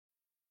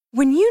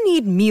When you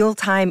need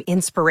mealtime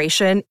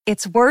inspiration,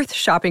 it's worth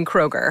shopping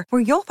Kroger,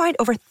 where you'll find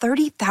over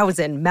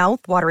 30,000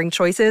 mouth-watering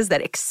choices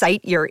that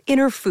excite your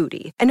inner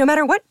foodie. And no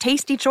matter what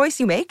tasty choice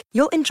you make,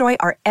 you'll enjoy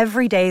our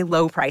everyday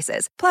low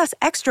prices, plus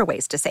extra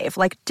ways to save,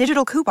 like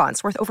digital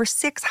coupons worth over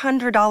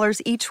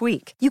 $600 each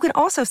week. You can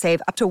also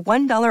save up to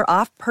 $1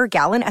 off per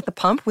gallon at the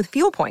pump with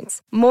fuel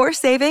points. More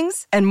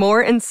savings and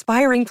more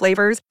inspiring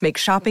flavors make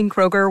shopping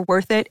Kroger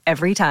worth it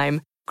every time.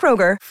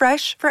 Kroger,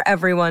 fresh for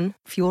everyone.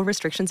 Fuel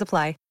restrictions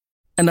apply.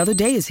 Another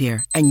day is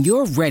here, and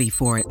you're ready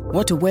for it.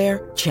 What to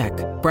wear? Check.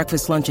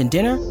 Breakfast, lunch, and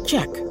dinner?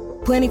 Check.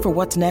 Planning for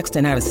what's next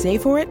and how to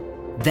save for it?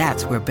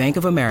 That's where Bank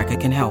of America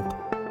can help.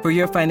 For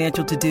your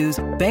financial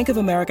to-dos, Bank of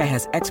America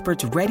has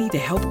experts ready to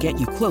help get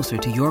you closer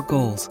to your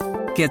goals.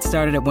 Get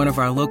started at one of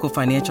our local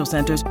financial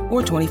centers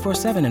or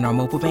 24/7 in our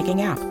mobile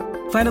banking app.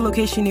 Find a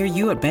location near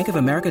you at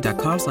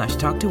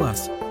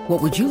bankofamerica.com/talktous.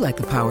 What would you like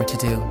the power to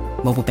do?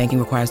 Mobile banking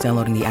requires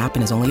downloading the app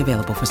and is only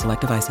available for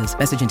select devices.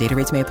 Message and data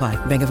rates may apply.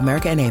 Bank of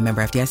America N.A.,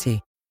 member FDIC.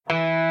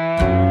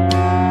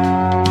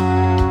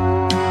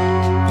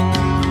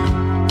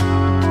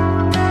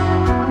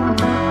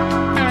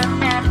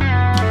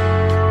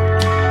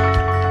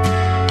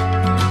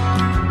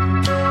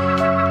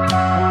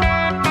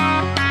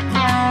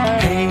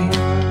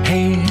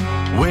 Hey,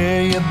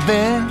 where you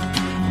been?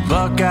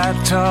 Buckeye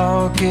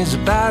Talk is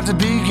about to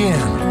begin.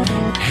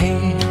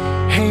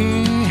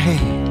 Hey,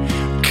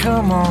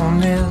 come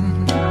on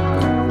in.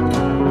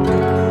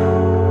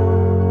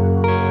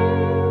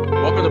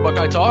 Welcome to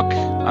Buckeye Talk.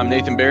 I'm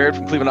Nathan Baird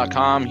from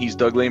Cleveland.com. He's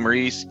Doug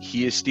Lesmerises.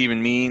 He is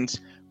Stephen Means.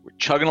 We're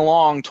chugging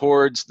along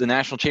towards the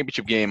national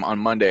championship game on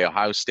Monday,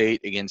 Ohio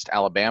State against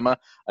Alabama.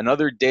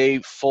 Another day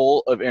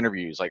full of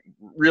interviews, like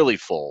really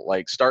full,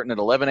 like starting at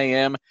 11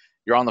 a.m.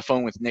 You're on the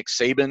phone with Nick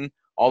Saban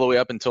all the way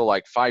up until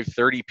like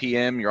 5:30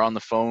 p.m. You're on the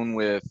phone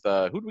with,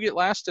 who did we get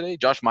last today?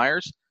 Josh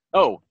Myers?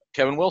 Oh,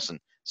 Kevin Wilson.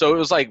 So it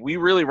was like we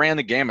really ran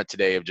the gamut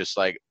today of just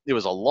like it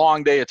was a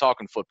long day of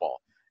talking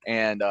football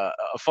and a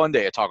fun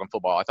day of talking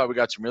football. I thought we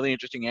got some really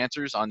interesting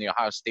answers on the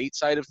Ohio State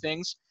side of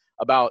things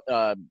about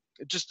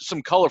just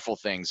some colorful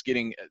things,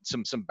 getting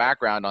some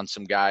background on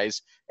some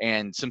guys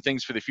and some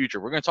things for the future.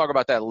 We're going to talk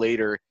about that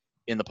later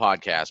in the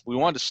podcast. We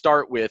wanted to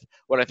start with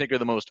what I think are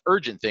the most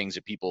urgent things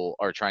that people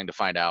are trying to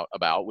find out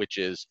about, which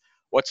is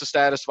what's the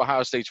status of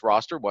Ohio State's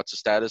roster? What's the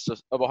status of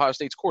Ohio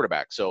State's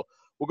quarterback? So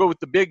we'll go with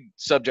the big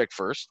subject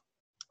first.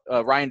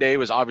 Ryan Day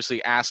was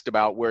obviously asked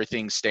about where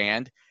things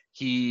stand.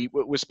 He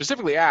was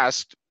specifically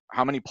asked,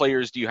 how many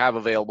players do you have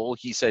available?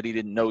 He said he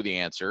didn't know the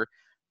answer,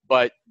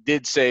 but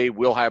did say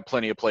we'll have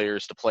plenty of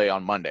players to play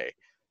on Monday.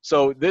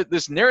 So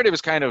this narrative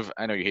is kind of,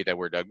 I know you hate that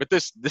word, Doug, but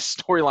this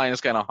storyline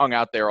is kind of hung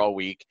out there all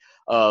week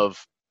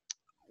of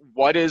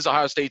what is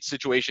Ohio State's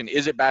situation?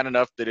 Is it bad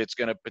enough that it's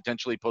going to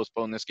potentially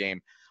postpone this game?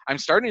 I'm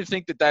starting to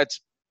think that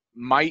that's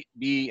might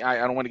be, I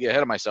don't want to get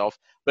ahead of myself,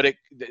 but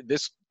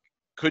this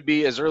could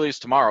be as early as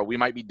tomorrow. We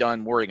might be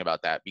done worrying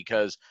about that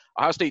because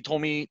Ohio State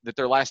told me that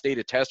their last day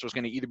to test was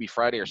going to either be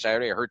Friday or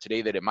Saturday. I heard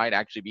today that it might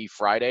actually be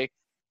Friday.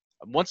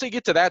 Once they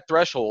get to that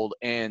threshold,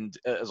 and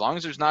as long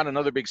as there's not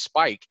another big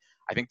spike,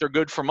 I think they're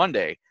good for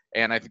Monday.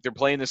 And I think they're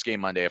playing this game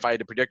Monday. If I had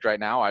to predict right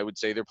now, I would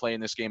say they're playing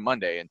this game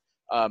Monday. And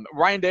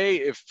Ryan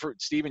Day,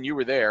 Stephen, you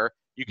were there,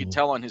 you could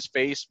tell on his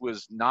face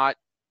was not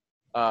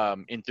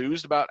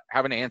enthused about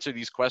having to answer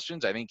these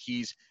questions. I think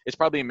it's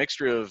probably a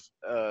mixture of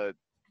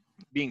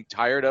being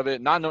tired of it,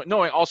 not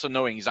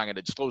knowing he's not going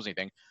to disclose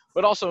anything,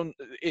 but also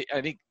I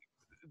think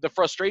the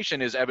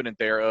frustration is evident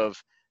there of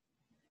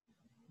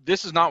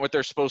this is not what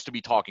they're supposed to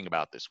be talking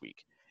about this week.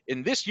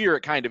 In this year,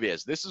 it kind of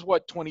is. This is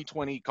what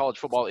 2020 college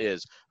football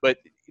is, but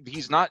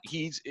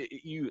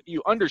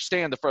you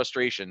understand the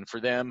frustration for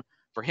them,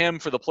 for him,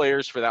 for the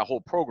players, for that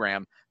whole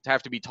program to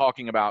have to be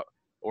talking about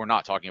or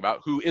not talking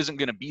about who isn't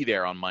going to be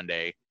there on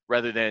Monday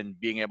rather than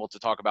being able to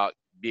talk about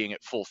being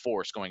at full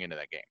force going into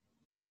that game.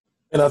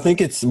 And I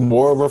think it's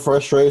more of a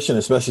frustration,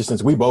 especially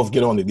since we both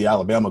get on the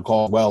Alabama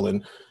call well,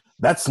 and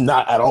that's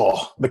not at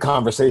all the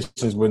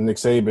conversations with Nick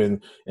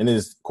Saban and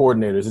his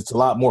coordinators. It's a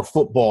lot more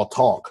football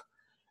talk.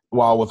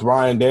 While with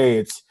Ryan Day,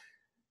 is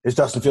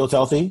Justin Fields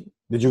healthy?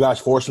 Did you guys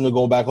force him to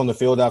go back on the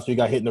field after you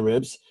got hit in the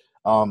ribs?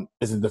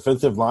 Is the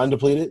defensive line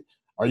depleted?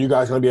 Are you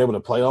guys going to be able to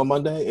play on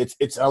Monday?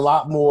 It's a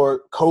lot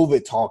more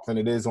COVID talk than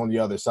it is on the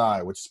other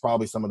side, which is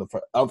probably some of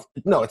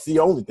it's the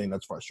only thing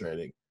that's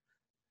frustrating.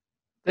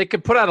 They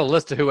could put out a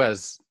list of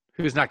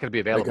who's not going to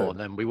be available, and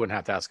then we wouldn't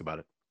have to ask about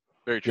it.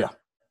 Very true. Yeah.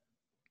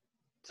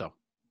 So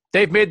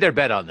they've made their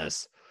bet on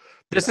this.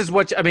 This is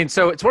what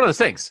so it's one of those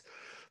things.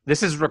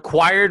 This is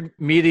required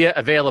media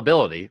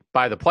availability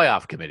by the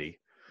playoff committee.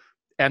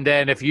 And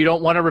then if you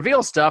don't want to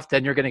reveal stuff,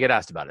 then you're going to get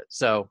asked about it.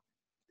 So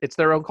it's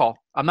their own call.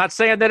 I'm not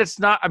saying that it's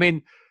not.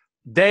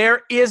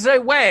 There is a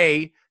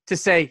way to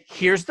say,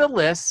 here's the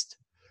list.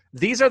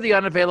 These are the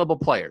unavailable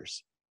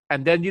players.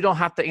 And then you don't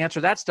have to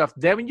answer that stuff.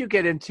 Then when you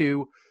get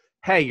into,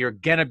 hey,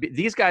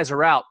 these guys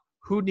are out,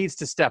 who needs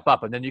to step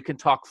up? And then you can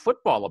talk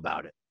football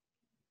about it.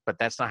 But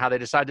that's not how they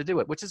decide to do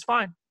it, which is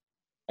fine.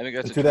 I think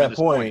that's to that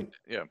point.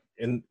 Yeah.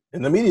 In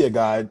the media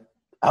guide,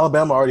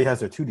 Alabama already has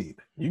their two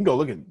deep. You can go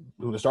look at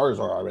who the starters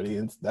are already,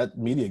 and that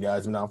media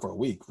guy's been out for a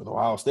week. With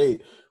Ohio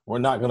State, we're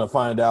not going to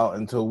find out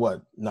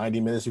until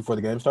 90 minutes before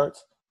the game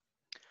starts?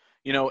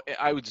 You know,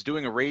 I was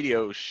doing a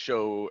radio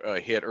show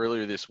hit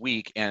earlier this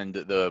week, and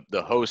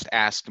the host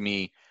asked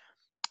me,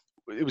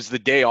 it was the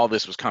day all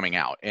this was coming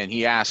out, and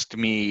he asked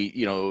me,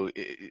 you know,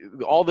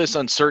 all this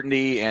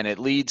uncertainty, and it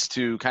leads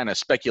to kind of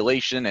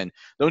speculation, and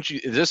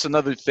is this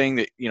another thing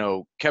that, you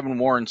know, Kevin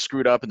Warren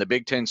screwed up and the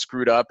Big Ten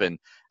screwed up? And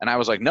I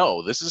was like,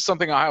 no, this is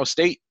something Ohio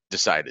State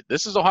decided.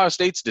 This is Ohio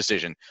State's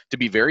decision to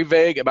be very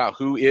vague about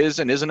who is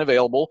and isn't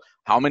available,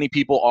 how many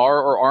people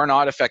are or are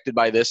not affected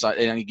by this in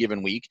any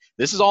given week.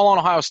 This is all on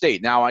Ohio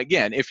State. Now,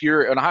 again, if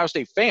you're an Ohio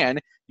State fan,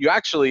 you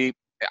actually,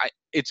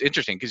 it's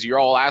interesting because you're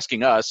all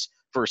asking us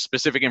for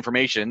specific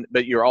information,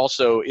 but you're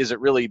also, is it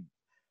really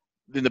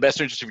in the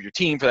best interest of your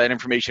team for that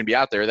information to be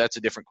out there? That's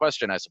a different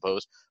question, I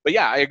suppose. But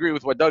yeah, I agree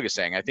with what Doug is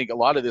saying. I think a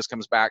lot of this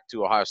comes back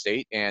to Ohio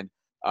State and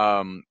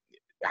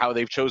how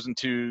they've chosen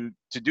to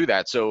do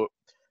that. So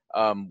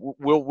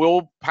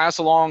we'll pass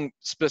along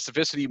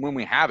specificity when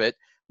we have it,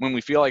 when we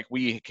feel like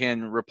we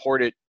can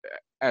report it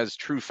as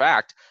true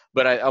fact.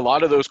 But a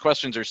lot of those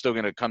questions are still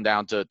going to come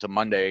down to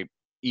Monday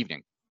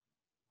evening,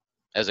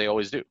 as they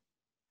always do.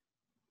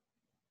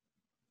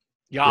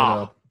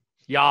 Yeah.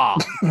 Yeah.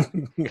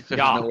 There's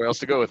nowhere else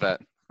to go with that.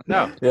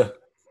 No. Yeah.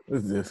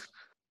 This.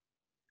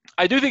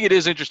 I do think it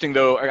is interesting,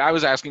 though. I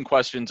was asking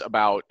questions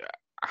about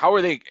how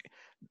are they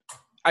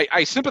 –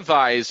 I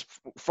sympathize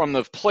from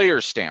the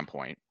player's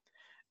standpoint.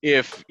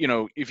 If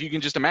you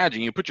can just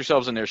imagine, you put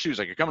yourselves in their shoes,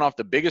 like you're coming off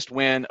the biggest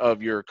win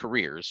of your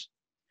careers,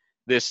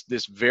 this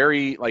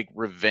very, like,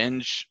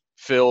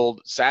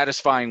 revenge-filled,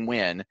 satisfying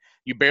win.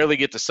 You barely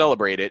get to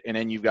celebrate it, and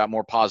then you've got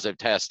more positive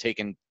tests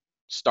taking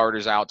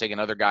starters out, taking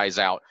other guys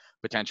out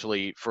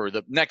potentially for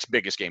the next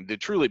biggest game, the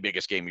truly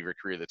biggest game of your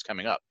career that's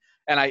coming up.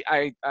 And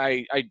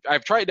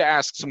I've tried to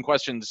ask some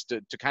questions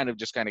to kind of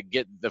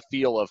get the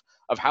feel of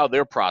how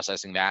they're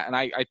processing that. And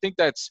I think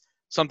that's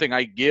something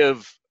I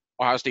give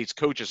Ohio State's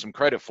coaches some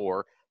credit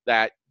for,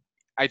 that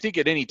I think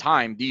at any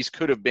time these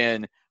could have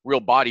been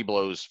real body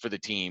blows for the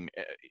team,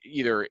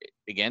 either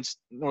against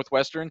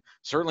Northwestern,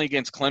 certainly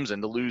against Clemson,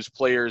 to lose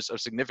players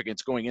of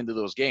significance going into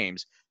those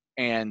games.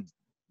 And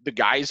the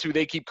guys who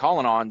they keep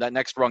calling on that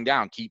next rung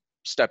down keep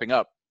stepping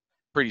up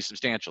pretty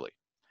substantially.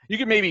 You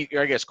could maybe,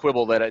 I guess,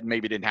 quibble that it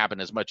maybe didn't happen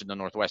as much in the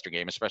Northwestern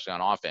game, especially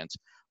on offense.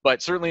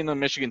 But certainly in the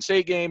Michigan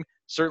State game,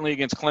 certainly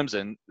against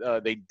Clemson,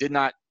 they did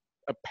not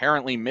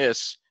apparently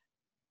miss,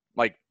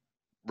 like,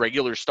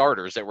 regular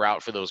starters that were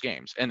out for those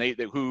games. And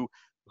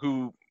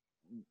who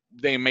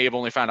they may have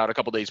only found out a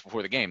couple days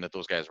before the game that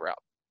those guys were out.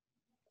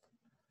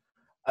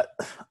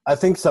 I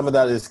think some of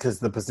that is because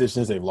the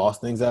positions they've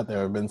lost things at,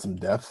 there have been some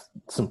depth,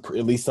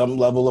 at least some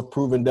level of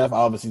proven depth.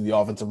 Obviously, the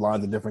offensive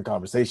line's a different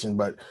conversation,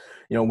 but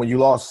when you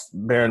lost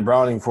Baron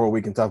Browning for a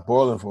week and Tuck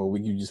Borland for a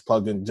week, you just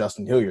plugged in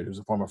Justin Hilliard, who's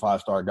a former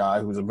 5-star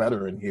guy, who's a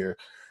veteran here.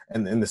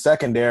 And in the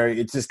secondary,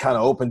 it just kind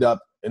of opened up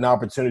an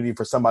opportunity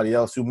for somebody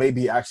else who may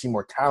be actually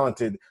more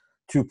talented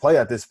to play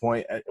at this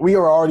point. We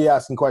were already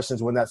asking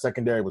questions when that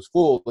secondary was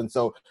full, and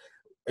so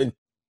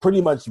pretty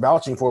much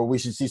vouching for, we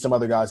should see some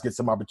other guys get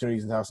some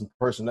opportunities and have some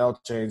personnel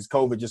change.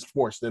 COVID just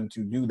forced them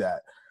to do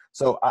that.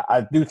 So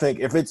I do think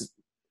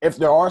if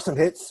there are some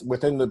hits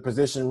within the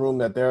position room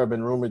that there have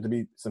been rumored to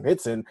be some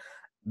hits in,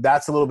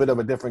 that's a little bit of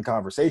a different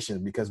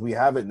conversation, because we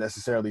haven't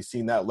necessarily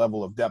seen that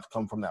level of depth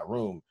come from that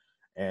room.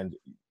 And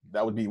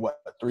that would be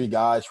 3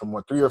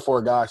 or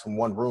 4 guys from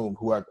one room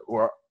who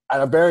are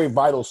at a very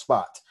vital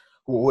spot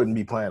who wouldn't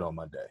be playing on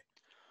Monday.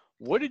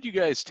 What did you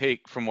guys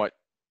take from what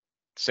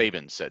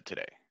Saban said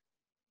today?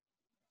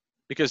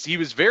 Because he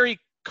was very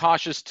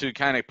cautious to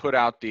kind of put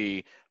out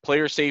the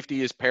player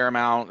safety is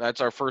paramount. That's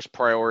our first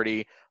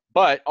priority.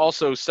 But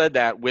also said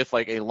that with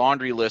like a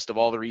laundry list of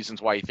all the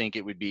reasons why you think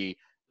it would be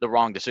the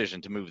wrong decision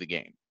to move the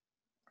game.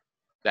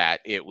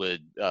 That it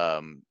would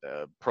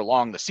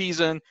prolong the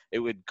season. It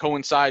would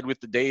coincide with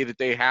the day that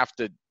they have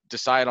to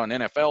decide on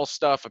NFL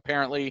stuff,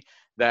 apparently.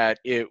 That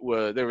there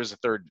was a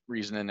third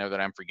reason in there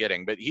that I'm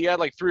forgetting. But he had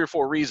like 3 or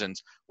 4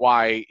 reasons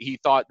why he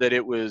thought that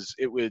it would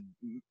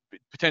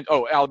 –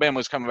 Alabama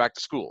was coming back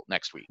to school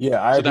next week. Yeah,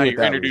 I agree.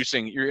 So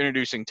now you're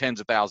introducing tens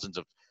of thousands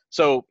of –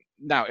 so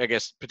now I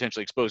guess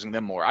potentially exposing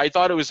them more. I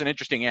thought it was an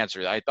interesting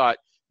answer. I thought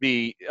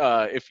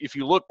if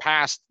you look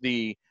past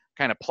the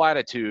kind of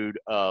platitude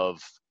of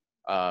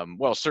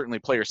certainly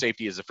player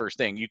safety is the first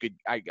thing.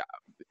 I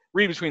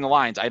read between the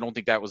lines. I don't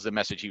think that was the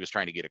message he was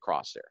trying to get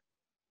across there.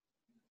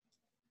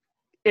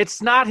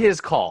 It's not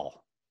his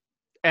call.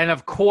 And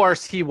of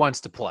course he wants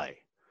to play.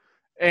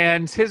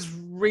 And his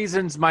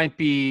reasons might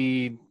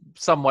be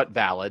somewhat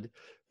valid.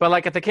 But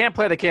like if they can't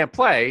play, they can't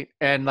play.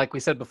 And like we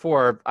said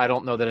before, I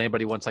don't know that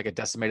anybody wants like a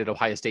decimated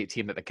Ohio State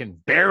team that can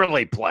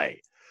barely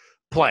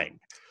playing.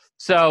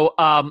 So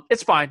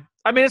it's fine.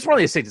 I mean, it's one of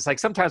these things. It's like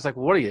sometimes like,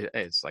 what do you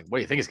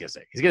think he's going to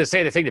say? He's going to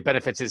say the thing that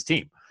benefits his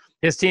team.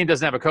 His team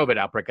doesn't have a COVID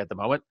outbreak at the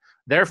moment.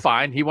 They're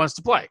fine. He wants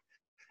to play.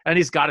 And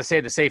he's got to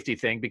say the safety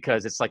thing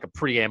because it's like a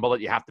preamble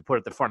that you have to put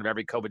at the front of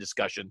every COVID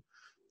discussion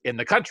in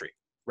the country,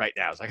 right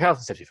now. It's like health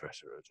and safety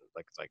first.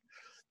 Like it's like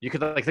you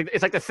could like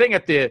it's like the thing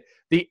at the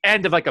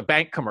end of like a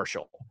bank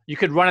commercial. You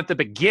could run at the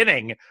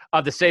beginning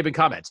of the Saban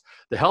comments.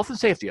 The health and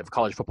safety of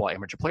college football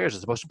amateur players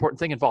is the most important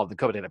thing involved in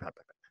COVID.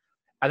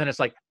 And then it's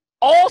like,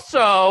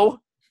 also,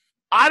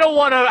 I don't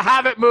want to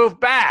have it move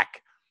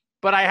back,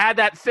 but I had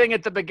that thing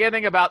at the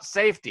beginning about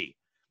safety.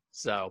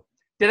 So,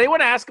 did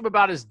anyone ask him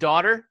about his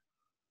daughter?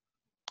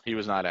 He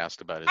was not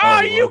asked about his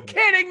Are daughter. you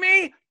kidding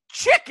me?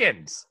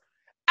 Chickens.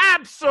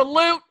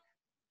 Absolute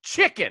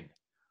chicken.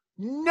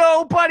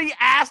 Nobody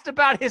asked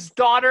about his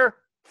daughter.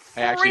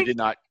 I actually did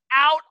not.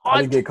 Out on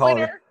I didn't get called.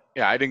 Twitter.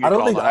 Yeah, I didn't get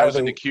called on. I was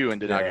in the queue and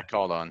did not yeah. get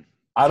called on.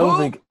 I don't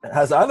think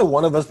has either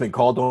one of us been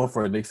called on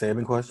for a Nick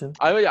Saban question.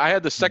 I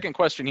had the second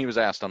question he was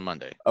asked on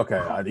Monday Okay,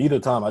 either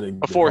time I didn't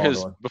get before called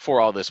on.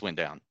 before all this went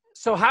down.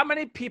 So how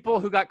many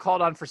people who got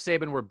called on for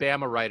Saban were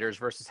Bama writers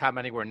versus how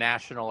many were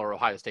national or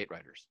Ohio State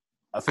writers?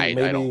 I I think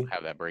maybe don't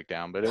have that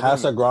breakdown, but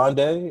Casa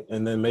Grande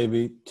and then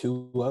maybe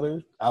two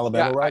others.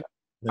 Alabama, Yeah, right?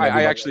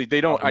 I actually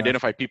they don't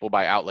identify people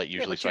by outlet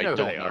usually, so I don't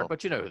know.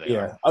 But you know who they Yeah,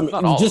 are. I mean,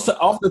 Not all just of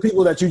them. off the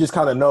people that you just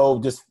kind of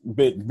know, just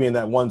being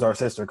that one's our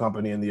sister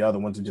company and the other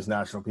ones are just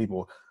national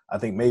people. I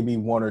think maybe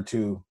one or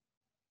two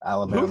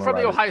Alabama. Who from the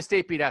writers. Ohio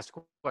State beat asked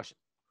a question?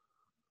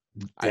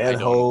 Dan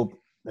Hope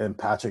and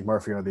Patrick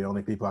Murphy are the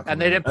only people I can.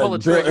 And they didn't pull the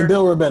Bill, trigger? and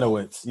Bill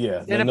Rabinowitz, yeah.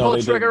 They didn't pull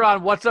the trigger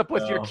on what's up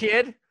with No. your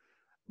kid?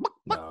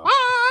 No.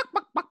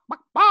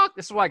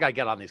 This is why I got to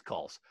get on these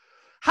calls.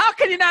 How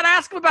can you not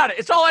ask him about it?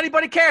 It's all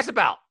anybody cares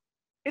about.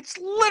 It's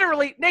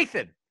literally,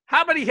 Nathan,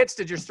 how many hits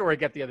did your story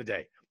get the other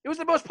day? It was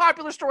the most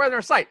popular story on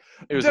their site.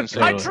 It was the insane.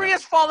 country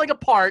is falling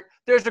apart.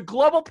 There's a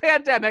global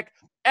pandemic.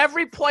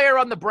 Every player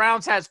on the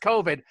Browns has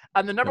COVID.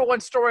 And the number one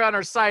story on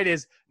our site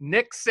is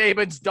Nick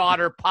Saban's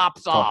daughter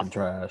pops Talking off.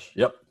 trash.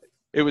 Yep.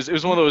 It was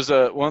one of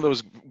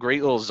those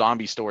great little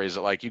zombie stories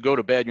that like you go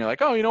to bed and you're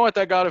like, oh, you know what,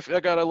 that got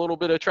a little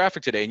bit of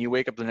traffic today, and you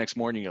wake up the next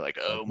morning, you're like,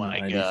 oh my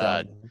 97.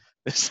 god,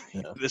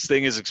 this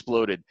thing has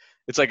exploded.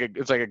 It's like a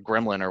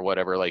gremlin or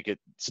whatever. Like it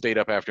stayed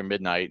up after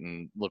midnight,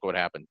 and look what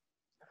happened.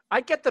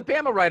 I get the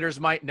Bama writers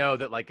might know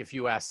that, like, if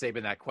you ask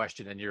Saban that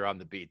question and you're on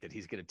the beat, that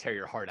he's going to tear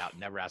your heart out and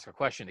never ask a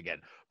question again.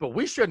 But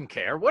we shouldn't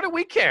care. What do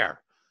we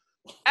care?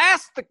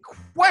 Ask the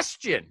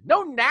question.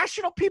 No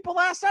national people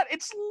ask that.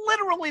 It's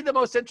literally the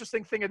most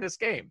interesting thing in this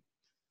game,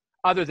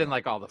 other than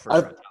like all the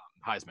first round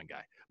Heisman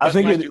guy. I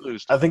think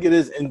lose. it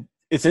is, and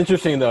it's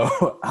interesting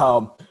though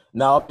how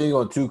now being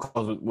on two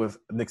calls with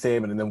Nick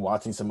Saban and then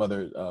watching some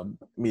other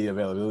media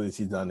availabilities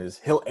he's done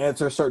is he'll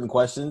answer certain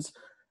questions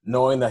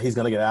knowing that he's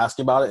going to get asked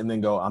about it and then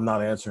go, I'm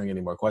not answering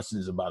any more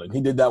questions about it. And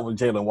he did that with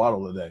Jalen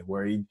Waddle today,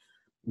 where he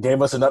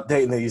gave us an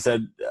update and then he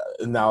said,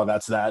 now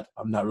that's that.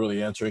 I'm not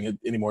really answering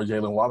any more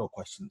Jalen Waddle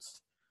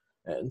questions.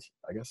 And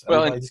I guess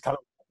he's kind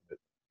of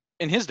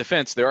in his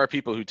defense, there are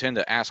people who tend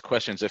to ask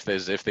questions if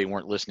they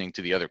weren't listening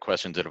to the other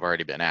questions that have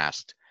already been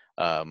asked.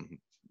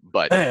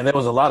 But man, there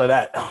was a lot of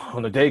that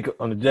on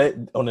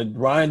the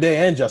Ryan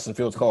Day and Justin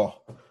Fields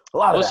call. A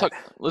lot of that.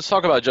 Let's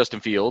talk about Justin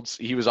Fields.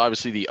 He was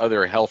obviously the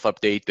other health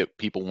update that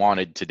people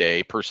wanted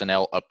today,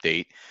 personnel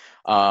update.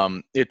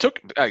 It took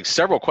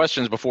several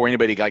questions before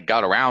anybody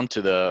got around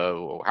to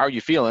how are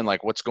you feeling?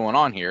 Like, what's going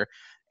on here?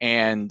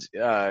 And,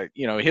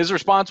 his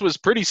response was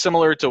pretty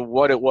similar to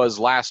what it was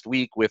last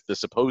week with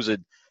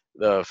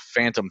the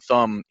phantom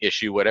thumb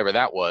issue, whatever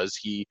that was.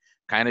 He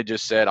kind of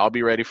just said, I'll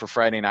be ready for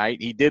Friday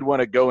night. He did want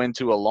to go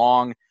into a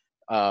long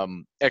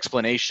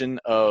explanation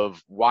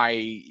of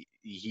why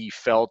he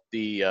felt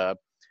the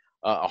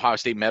Ohio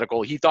State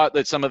medical. He thought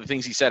that some of the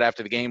things he said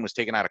after the game was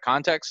taken out of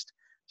context.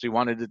 So he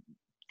wanted to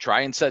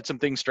try and set some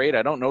things straight.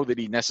 I don't know that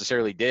he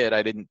necessarily did.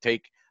 I didn't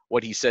take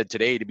what he said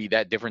today to be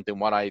that different than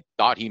what I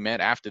thought he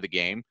meant after the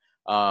game.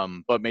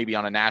 But maybe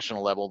on a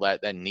national level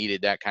that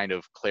needed that kind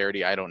of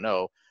clarity. I don't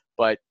know.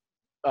 But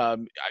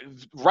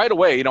right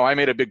away, I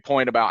made a big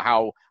point about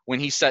how when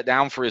he sat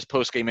down for his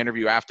post-game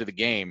interview after the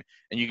game,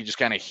 and you could just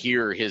kind of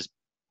hear his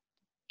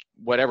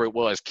whatever it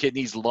was,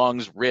 kidneys,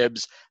 lungs,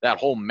 ribs, that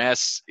whole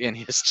mess in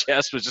his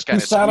chest was just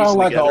kind of sat down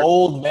like together. an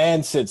old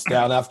man sits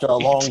down after a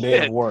long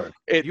day of work.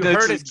 You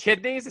heard his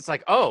kidneys? It's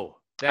like, oh,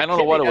 that I don't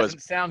know what it was.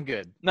 doesn't sound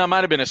good. No, it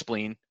might have been a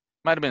spleen.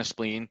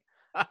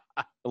 A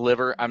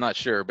liver, I'm not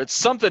sure. But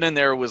something in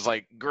there was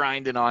like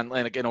grinding on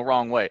like in a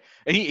wrong way.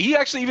 And he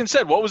actually even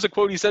said, what was the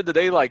quote he said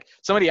today? Like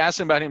somebody asked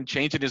him about him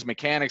changing his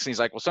mechanics, and he's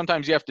like, well,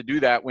 sometimes you have to do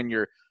that when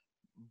your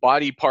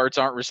body parts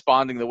aren't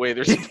responding the way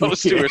they're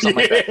supposed to or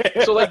something like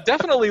that. So like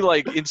definitely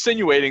like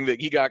insinuating that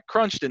he got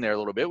crunched in there a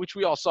little bit, which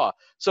we all saw.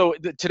 So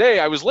today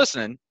I was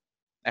listening.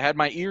 I had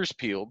my ears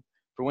peeled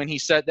for when he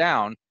sat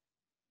down.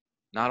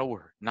 Not a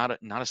word, not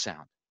a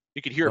sound.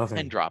 You could hear a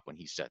pin drop when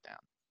he sat down.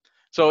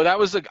 So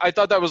I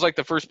thought that was like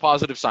the first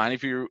positive sign.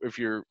 If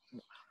you're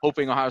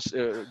hoping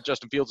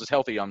Justin Fields is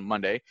healthy on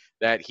Monday,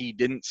 that he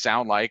didn't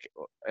sound like,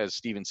 as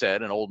Steven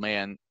said, an old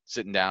man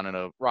sitting down in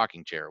a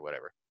rocking chair or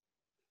whatever.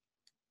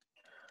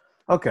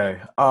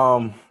 Okay.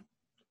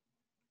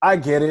 I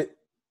get it.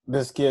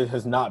 This kid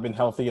has not been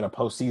healthy in a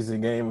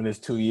postseason game in his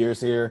 2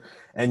 years here.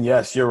 And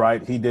yes, you're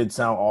right. He did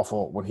sound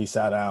awful when he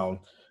sat down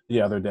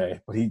the other day.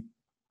 But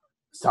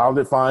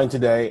sounded fine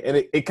today, and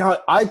it kind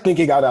of, I think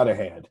it got out of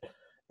hand.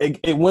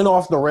 It went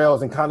off the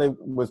rails and kind of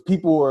was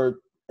people were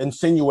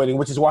insinuating,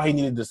 which is why he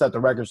needed to set the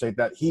record straight,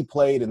 that he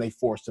played and they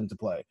forced him to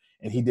play,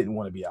 and he didn't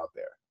want to be out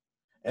there.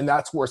 And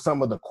that's where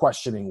some of the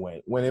questioning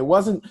went. When it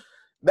wasn't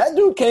 – that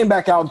dude came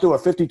back out and threw a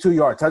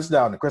 52-yard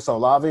touchdown to Chris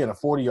Olave and a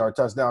 40-yard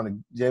touchdown to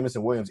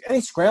Jameson Williams, and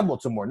he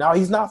scrambled some more. Now,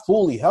 he's not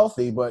fully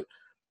healthy, but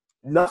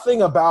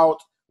nothing about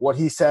what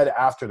he said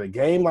after the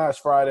game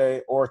last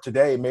Friday or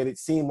today made it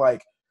seem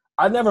like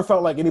I never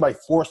felt like anybody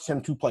forced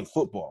him to play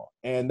football.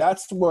 And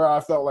that's where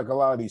I felt like a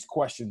lot of these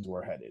questions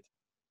were headed.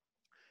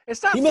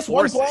 It's not he missed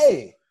forcing. one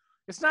play.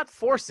 It's not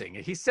forcing.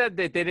 He said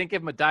that they didn't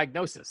give him a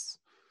diagnosis.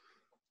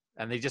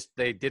 And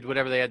they did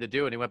whatever they had to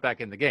do, and he went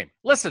back in the game.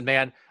 Listen,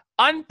 man,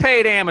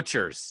 unpaid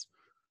amateurs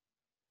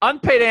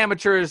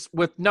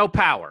with no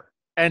power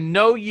and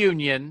no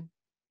union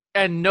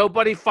and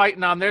nobody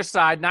fighting on their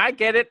side. And I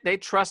get it. They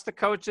trust the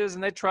coaches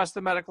and they trust the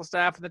medical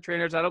staff and the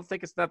trainers. I don't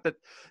think it's not that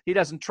he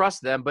doesn't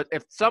trust them, but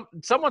if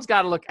someone's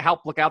got to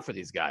help look out for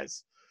these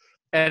guys,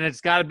 and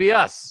it's got to be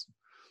us.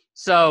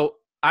 So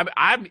I'm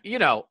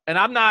and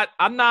I'm not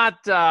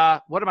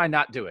what am I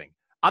not doing?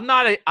 I'm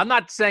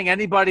not saying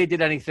anybody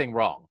did anything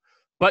wrong,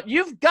 but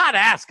you've got to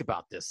ask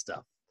about this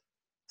stuff.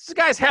 This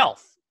guy's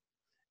health.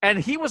 And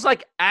he was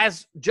like,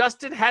 as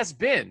Justin has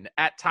been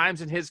at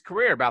times in his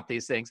career about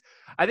these things,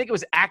 I think it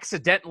was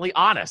accidentally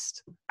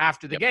honest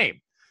after the game.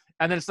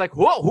 And then it's like,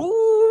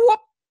 whoa,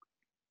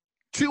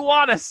 too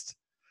honest.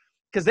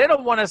 Because they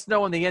don't want us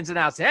knowing the ins and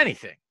outs of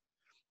anything.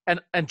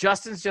 And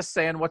Justin's just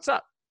saying what's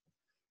up.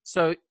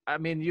 So, I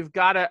mean, you've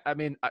got to, I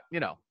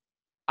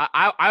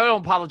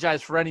don't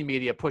apologize for any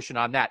media pushing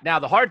on that. Now,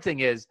 the hard thing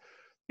is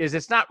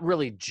it's not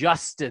really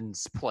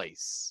Justin's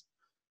place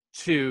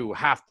to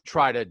have to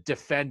try to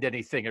defend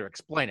anything or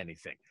explain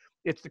anything.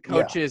 It's the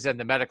coaches and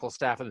the medical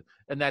staff,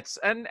 and that's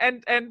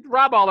and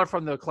Rob Aller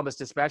from the Columbus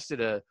Dispatch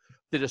did a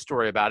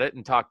story about it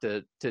and talked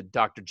to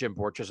Dr. Jim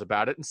Borchers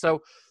about it. And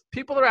so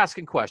people are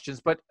asking questions,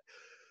 but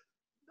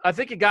I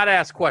think you got to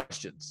ask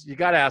questions. You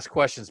got to ask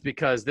questions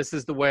because this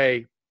is the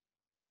way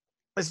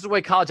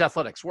college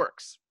athletics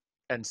works.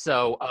 And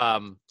so,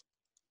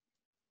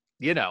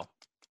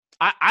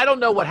 I don't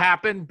know what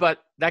happened, but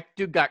that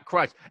dude got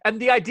crushed. And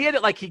the idea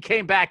that, like, he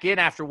came back in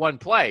after one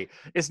play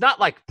is not,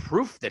 like,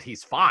 proof that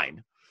he's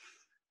fine.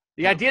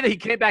 The idea that he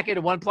came back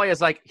into one play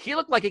is, like, he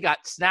looked like he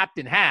got snapped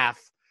in half.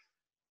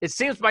 It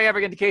seems by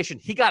every indication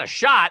he got a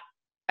shot,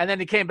 and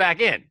then he came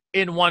back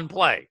in one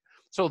play.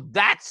 So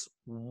that's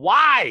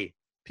why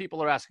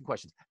people are asking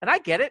questions. And I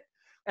get it.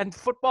 And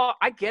football,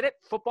 I get it.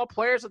 Football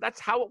players, that's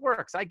how it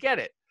works. I get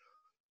it.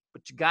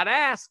 But you got to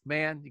ask,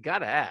 man. You got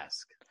to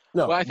ask.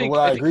 No, well,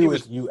 I agree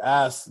with you.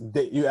 Asked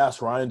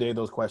Ryan Day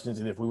those questions,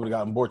 and if we would have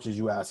gotten Borchers,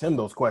 you asked him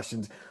those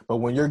questions. But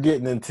when you're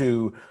getting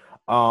into,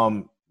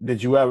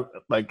 did you ever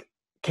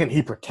can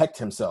he protect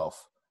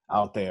himself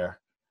out there?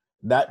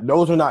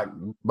 Those are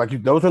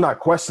not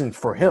questions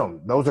for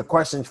him. Those are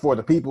questions for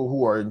the people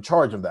who are in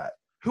charge of that,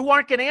 who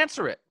aren't going to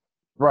answer it.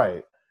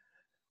 Right.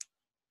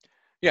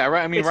 Yeah,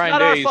 right. I mean, it's Ryan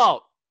Day's, our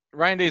fault.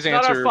 Ryan Day's it's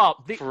answer not our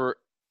fault.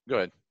 Go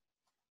ahead.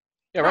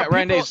 Yeah,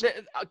 Ryan Day's.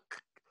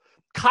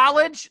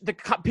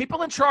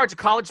 People in charge of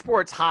college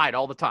sports hide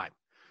all the time,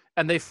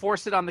 and they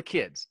force it on the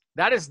kids.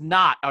 That is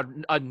not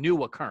a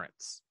new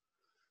occurrence.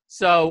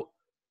 So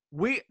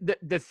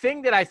the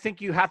thing that I think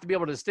you have to be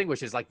able to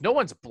distinguish is, like, no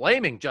one's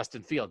blaming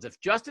Justin Fields.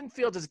 If Justin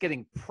Fields is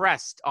getting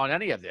pressed on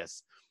any of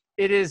this,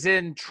 it is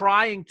in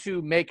trying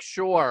to make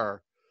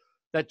sure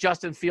that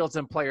Justin Fields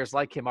and players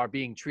like him are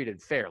being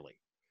treated fairly.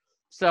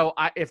 So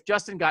if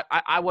Justin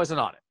I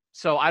wasn't on it.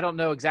 So I don't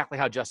know exactly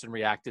how Justin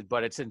reacted,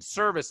 but it's in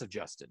service of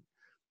Justin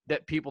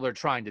that people are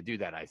trying to do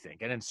that, I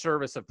think, and in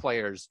service of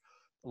players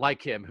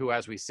like him who,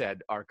 as we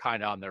said, are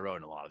kind of on their own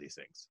in a lot of these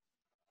things.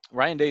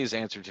 Ryan Day's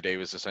answer today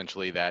was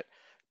essentially that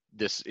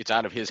it's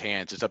out of his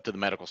hands. It's up to the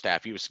medical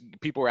staff.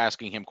 People were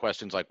asking him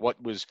questions like,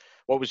 what was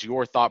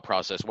your thought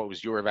process? What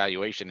was your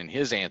evaluation? And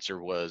his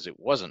answer was, it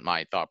wasn't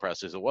my thought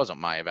process. It wasn't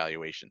my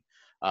evaluation.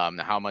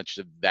 How much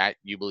of that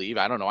you believe?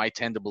 I don't know. I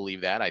tend to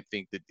believe that. I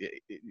think that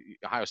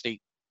Ohio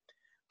State,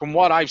 from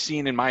what I've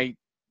seen in my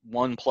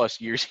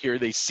 1+ years here,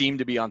 they seem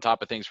to be on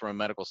top of things from a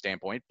medical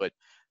standpoint, but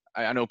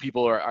I know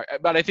people are,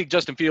 but I think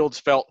Justin Fields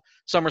felt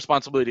some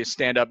responsibility to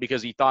stand up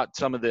because he thought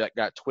some of that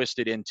got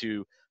twisted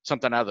into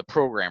something out of the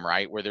program,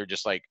 right? Where they're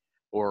just like,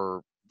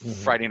 or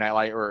Friday Night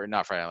Light, or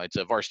not Friday Night Lights,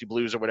 Varsity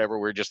Blues or whatever,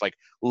 we're just like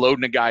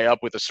loading a guy up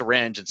with a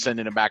syringe and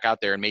sending him back out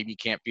there, and maybe he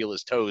can't feel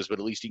his toes, but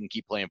at least he can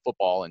keep playing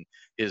football and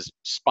his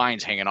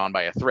spine's hanging on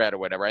by a thread or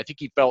whatever. I think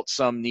he felt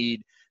some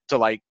need to,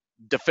 like,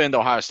 defend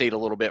Ohio State a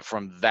little bit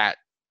from that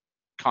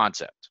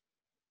concept.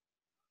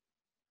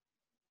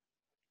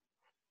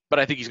 But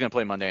I think he's going to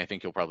play Monday. I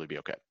think he'll probably be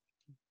okay.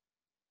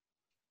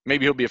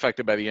 Maybe he'll be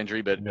affected by the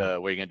injury, but what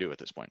are you going to do at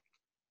this point?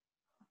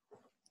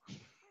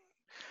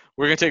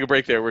 We're going to take a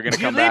break there. We're going to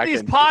come back. You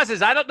leave these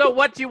pauses. I don't know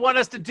what you want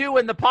us to do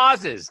in the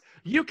pauses.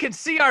 You can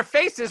see our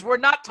faces. We're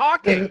not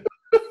talking.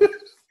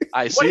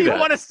 I see. What do you that.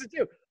 want us to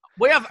do?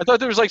 I thought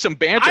there was like some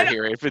banter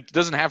here. If it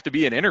doesn't have to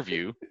be an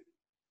interview.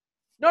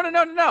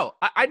 No.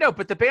 I know,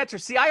 but the banter.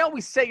 See, I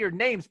always say your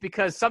names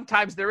because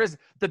sometimes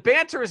the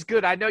banter is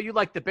good. I know you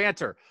like the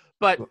banter,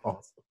 but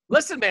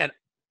listen, man,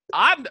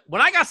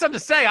 when I got something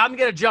to say, I'm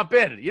gonna jump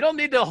in. You don't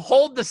need to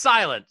hold the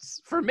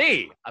silence for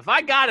me. If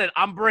I got it,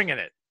 I'm bringing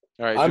it.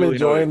 All right, I'm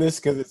enjoying this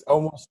because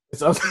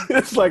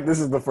it's like this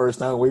is the first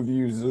time we've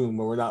used Zoom,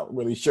 and we're not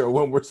really sure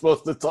when we're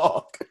supposed to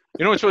talk.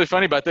 You know what's really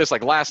funny about this?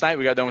 Like last night,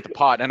 we got done with the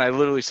pod, and I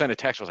literally sent a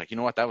text. I was like, you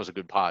know what? That was a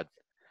good pod.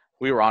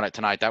 We were on it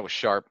tonight. That was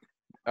sharp.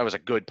 That was a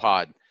good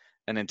pod.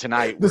 And then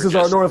tonight,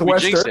 our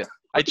Northwestern.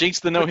 I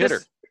jinxed the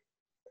no-hitter.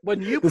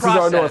 When you this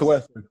process, is our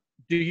Northwestern.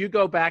 Do you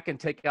go back and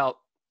take out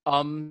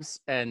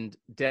and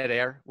dead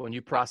air when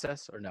you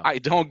process, or no? I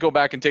don't go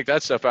back and take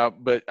that stuff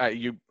out, but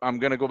I'm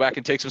going to go back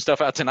and take some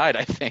stuff out tonight,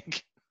 I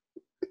think.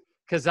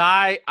 Because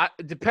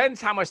it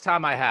depends how much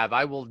time I have.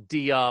 I will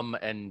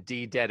and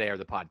dead air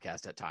the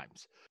podcast at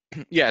times.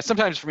 Yeah,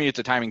 sometimes for me it's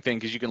a timing thing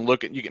because you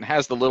can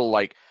has the little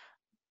like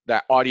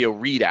that audio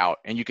readout,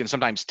 and you can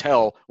sometimes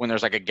tell when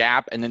there's like a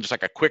gap and then just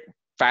like a quick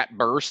fat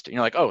burst, and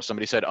you're like, oh,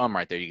 somebody said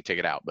right there. You can take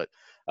it out.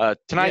 But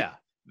tonight,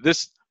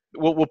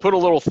 we'll put a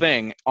little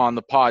thing on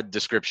the pod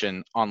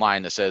description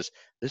online that says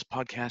this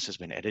podcast has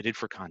been edited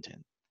for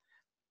content.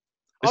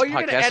 This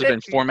podcast has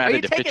been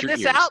formatted to fit your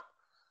ears. Out?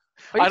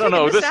 I don't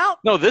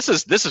know. This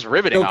is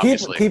riveting. No,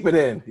 obviously, keep it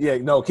in. Yeah,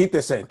 no, keep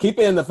this in. Keep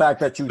in the fact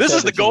that you. This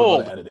is the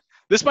goal.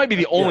 This might be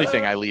the only Yeah.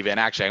 thing I leave in,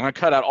 actually. I'm going to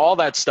cut out all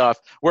that stuff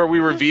where we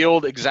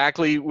revealed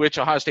exactly which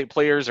Ohio State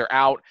players are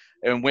out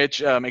and which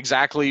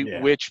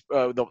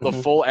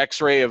the full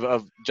X-ray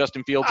of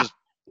Justin Fields'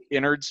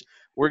 innards.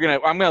 I'm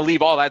going to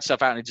leave all that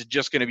stuff out, and it's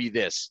just going to be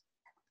this.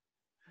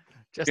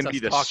 It's going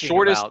to be the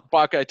shortest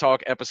Buckeye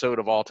Talk episode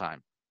of all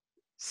time.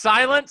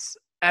 Silence,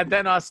 and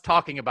then us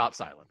talking about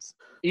silence.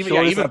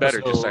 Even better,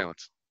 just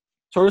silence.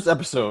 Shortest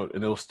episode,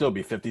 and it'll still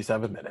be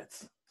 57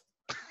 minutes.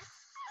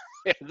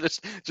 Yeah,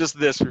 just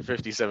this for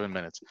 57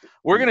 minutes.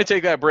 We're going to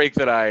take that break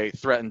that I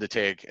threatened to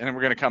take, and then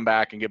we're going to come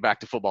back and get back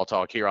to football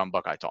talk here on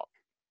Buckeye Talk.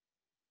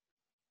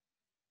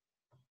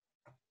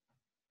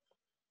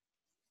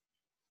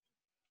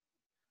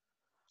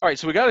 All right,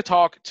 so we got to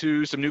talk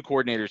to some new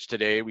coordinators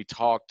today. We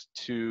talked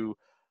to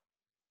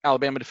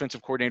Alabama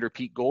defensive coordinator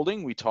Pete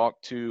Golding. We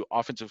talked to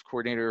offensive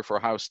coordinator for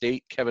Ohio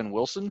State, Kevin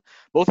Wilson.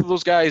 Both of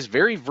those guys,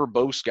 very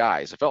verbose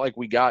guys. I felt like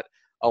we got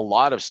a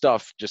lot of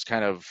stuff just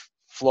kind of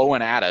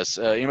flowing at us.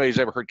 Anybody who's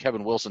ever heard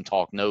Kevin Wilson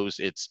talk knows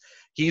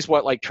he's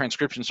what like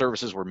transcription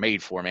services were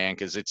made for, man,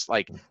 because it's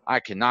like I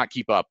cannot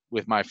keep up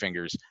with my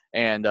fingers.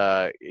 And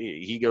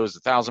he goes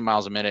 1,000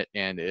 miles a minute,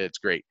 and it's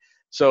great.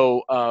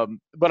 So,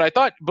 but I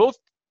thought both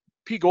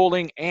Pete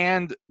Golding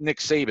and Nick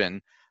Saban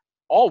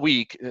all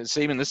week,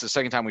 Saban, this is the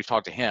second time we've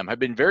talked to him, have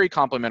been very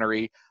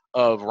complimentary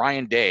of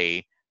Ryan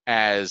Day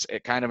as a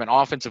kind of an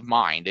offensive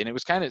mind. And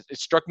it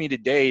struck me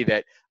today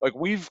that like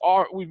we've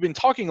been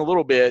talking a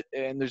little bit,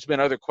 and there's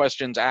been other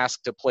questions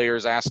asked to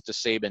players, asked to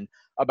Saban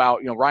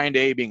about, Ryan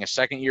Day being a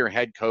second-year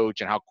head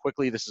coach and how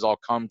quickly this has all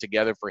come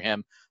together for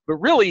him. But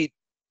really,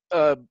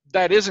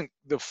 that isn't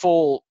the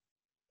full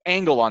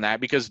angle on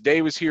that, because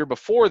Day was here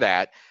before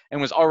that and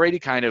was already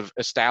kind of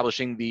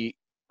establishing the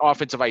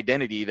offensive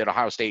identity that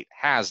Ohio State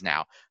has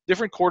now.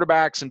 Different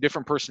quarterbacks and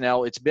different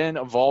personnel. It's been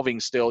evolving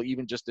still,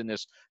 even just in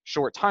this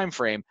short time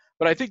frame.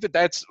 But I think that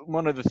that's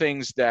one of the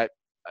things that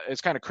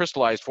has kind of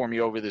crystallized for me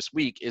over this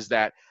week is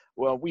that,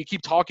 well, we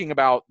keep talking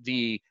about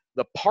the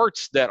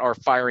parts that are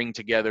firing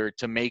together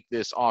to make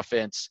this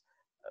offense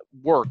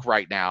work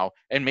right now,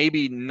 and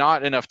maybe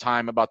not enough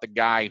time about the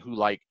guy who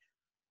like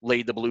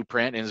laid the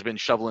blueprint and has been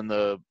shoveling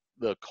the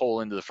coal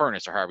into the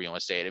furnace, or however you want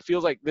to say it. It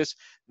feels like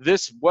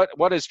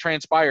what has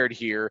transpired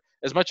here,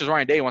 as much as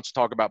Ryan Day wants to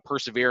talk about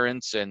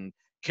perseverance and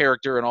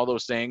character and all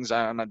those things,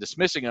 I'm not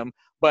dismissing him,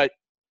 but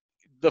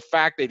the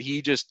fact that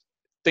he just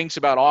thinks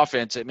about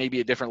offense at maybe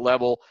a different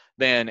level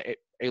than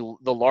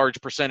the large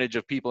percentage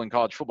of people in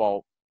college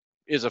football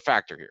is a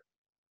factor here.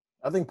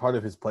 I think part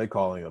of his play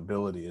calling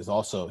ability is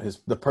also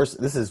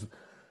this is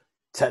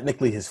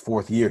technically his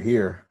fourth year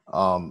here.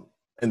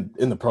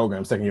 In the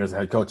program, second year as a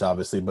head coach,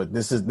 obviously, but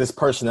this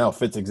personnel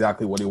fits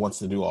exactly what he wants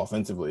to do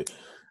offensively.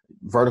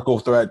 Vertical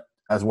threat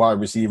as wide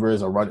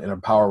receivers, in a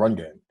power run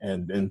game,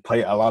 and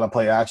play a lot of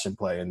play action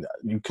play. And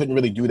you couldn't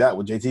really do that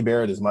with JT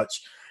Barrett as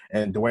much.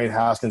 And Dwayne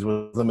Haskins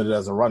was limited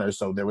as a runner,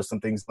 so there was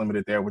some things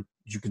limited there which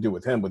you could do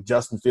with him. With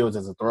Justin Fields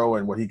as a thrower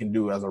and what he can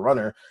do as a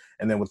runner,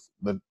 and then with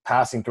the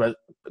passing threat,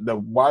 the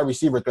wide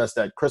receiver threats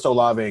that Chris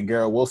Olave and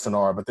Garrett Wilson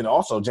are, but then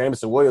also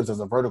Jameson Williams as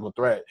a vertical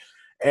threat.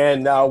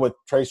 And now with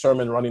Trey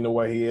Sermon running the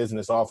way he is and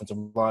this offensive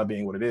line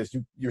being what it is,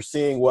 you're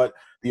seeing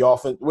the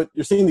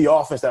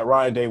offense that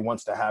Ryan Day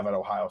wants to have at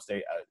Ohio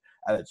State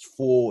at its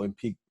full and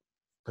peak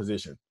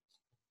position.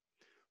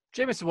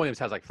 Jameson Williams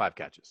has like 5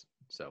 catches,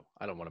 so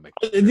I don't want to make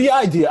the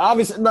idea.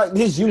 Obviously,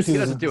 his usage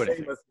doesn't do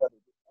anything.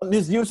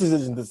 His usage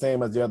isn't the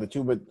same as the other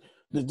two, but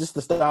just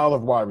the style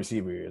of wide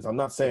receiver he is. I'm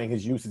not saying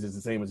his usage is the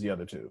same as the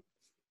other two.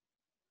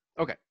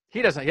 Okay,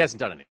 he hasn't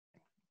done anything.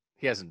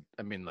 He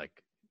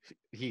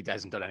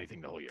hasn't done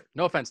anything the whole year.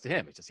 No offense to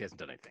him. It's just he hasn't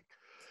done anything.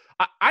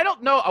 I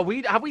don't know.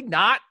 Have we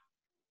not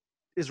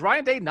is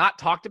Ryan Day not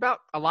talked about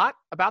a lot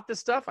about this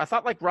stuff? I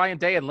thought like Ryan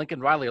Day and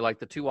Lincoln Riley are like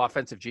the two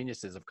offensive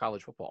geniuses of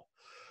college football.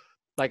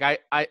 Like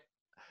I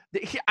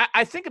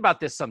think about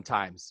this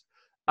sometimes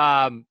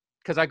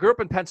because I grew up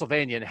in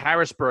Pennsylvania, and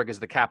Harrisburg is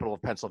the capital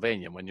of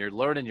Pennsylvania. When you're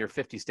learning your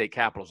 50 state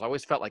capitals, I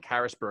always felt like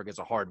Harrisburg is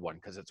a hard one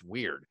because it's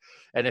weird.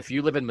 And if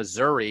you live in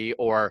Missouri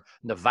or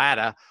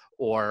Nevada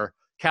or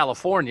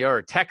California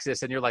or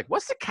Texas, and you're like,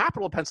 what's the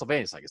capital of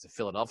Pennsylvania? It's like, is it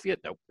Philadelphia?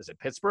 Nope. Is it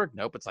Pittsburgh?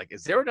 Nope. It's like,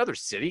 is there another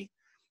city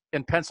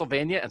in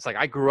Pennsylvania? And it's like,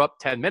 I grew up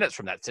 10 minutes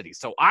from that city.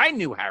 So I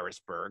knew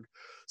Harrisburg.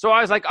 So I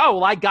was like, oh,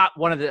 well, I got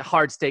one of the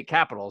hard state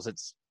capitals.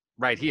 It's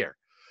right here.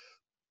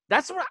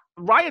 That's what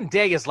Ryan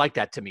Day is like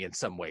that to me in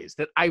some ways,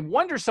 that I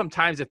wonder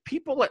sometimes if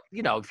people,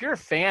 you know, if you're a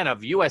fan of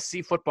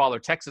USC football or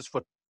Texas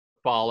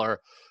football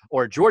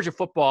or Georgia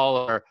football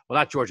or, well,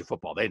 not Georgia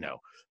football, they know,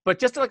 but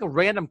just like a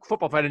random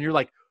football fan, and you're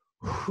like,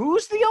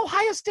 who's the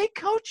Ohio State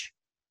coach?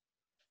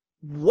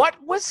 What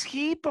was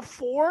he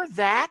before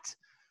that?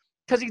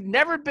 Because he'd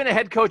never been a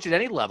head coach at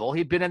any level.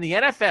 He'd been in the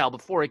NFL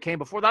before he came.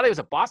 Before that, he was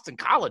at Boston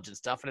College and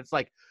stuff. And it's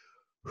like,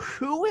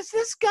 who is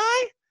this guy?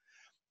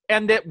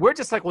 And that we're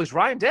just like, well, he's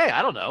Ryan Day.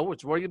 I don't know.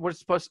 We're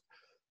supposed to.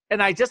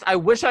 And I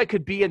wish I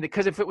could be in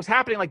because if it was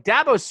happening like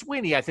Dabo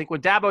Swinney, I think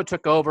when Dabo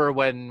took over,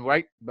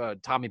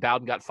 Tommy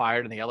Bowden got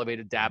fired and they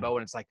elevated Dabo,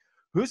 and it's like,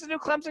 who's the new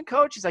Clemson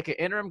coach? He's like an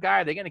interim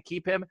guy. Are they going to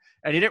keep him?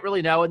 And he didn't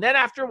really know. And then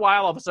after a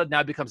while, all of a sudden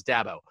now it becomes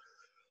Dabo.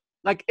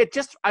 Like it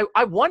just,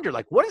 I wonder,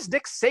 like, what is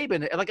Nick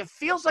Saban? Like, it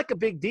feels like a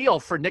big deal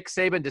for Nick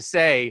Saban to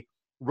say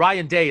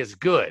Ryan Day is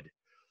good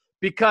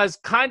because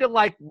kind of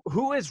like,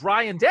 who is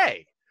Ryan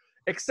Day?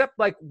 Except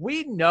like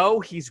we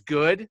know he's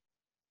good.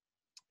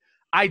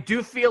 I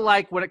do feel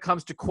like when it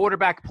comes to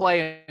quarterback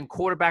play and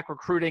quarterback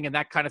recruiting and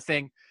that kind of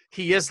thing,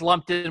 he is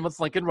lumped in with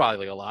Lincoln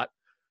Riley a lot.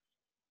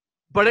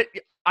 But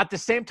at the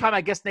same time,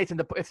 I guess,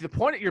 Nathan, if the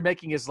point that you're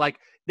making is like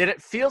that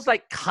it feels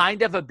like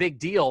kind of a big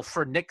deal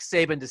for Nick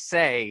Saban to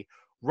say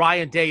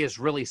Ryan Day is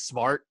really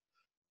smart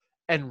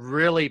and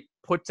really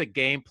puts a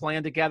game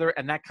plan together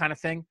and that kind of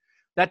thing,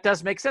 that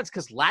does make sense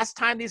because last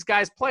time these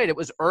guys played, it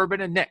was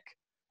Urban and Nick.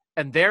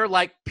 And they're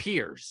like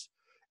peers.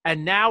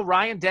 And now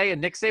Ryan Day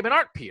and Nick Saban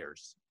aren't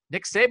peers.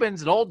 Nick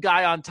Saban's an old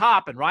guy on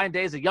top, and Ryan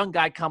Day is a young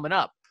guy coming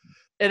up.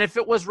 And if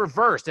it was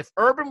reversed, if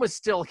Urban was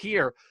still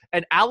here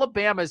and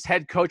Alabama's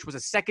head coach was a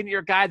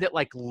second-year guy that,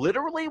 like,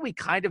 literally we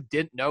kind of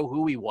didn't know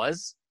who he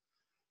was,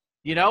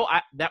 you know,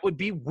 that would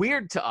be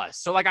weird to us.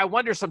 So, like, I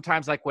wonder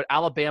sometimes, like, what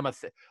Alabama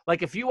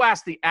like, if you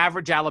ask the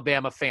average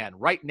Alabama fan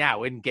right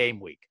now in game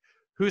week,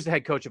 who's the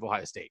head coach of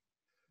Ohio State?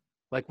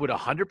 Like, would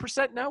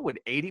 100% know? Would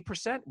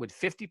 80%? Would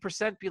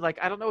 50% be like,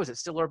 I don't know, is it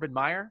still Urban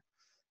Meyer?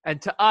 And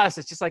to us,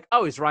 it's just like,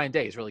 oh, he's Ryan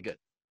Day. He's really good.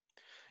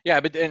 Yeah,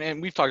 but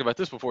and we've talked about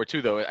this before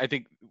too, though. I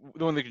think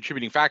one of the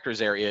contributing factors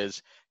there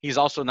is he's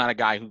also not a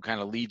guy who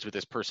kind of leads with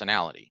his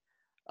personality,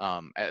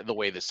 the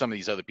way that some of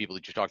these other people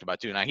that you talked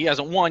about too. Now, he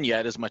hasn't won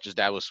yet as much as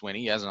Dabo Swinney.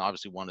 He hasn't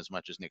obviously won as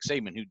much as Nick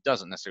Saban, who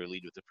doesn't necessarily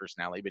lead with the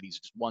personality, but he's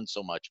just won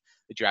so much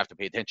that you have to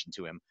pay attention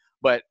to him.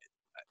 But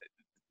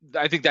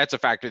I think that's a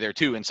factor there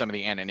too, in some of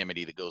the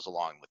anonymity that goes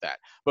along with that.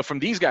 But from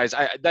these guys,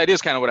 that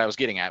is kind of what I was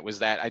getting at, was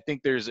that I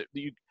think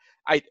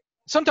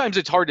sometimes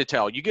it's hard to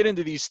tell. You get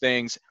into these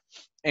things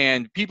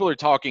and people are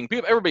talking,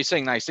 everybody's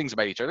saying nice things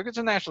about each other. It's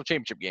a national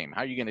championship game.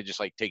 How are you going to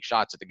just like take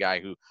shots at the guy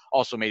who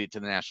also made it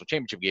to the national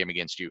championship game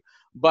against you?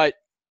 But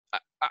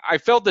I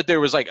felt that there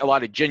was like a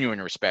lot of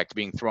genuine respect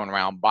being thrown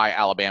around by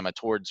Alabama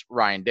towards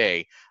Ryan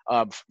Day.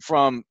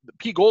 From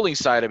Pete Golding's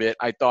side of it,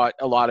 I thought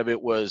a lot of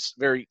it was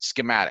very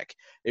schematic.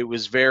 It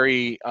was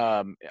very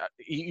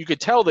you could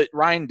tell that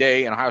Ryan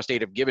Day and Ohio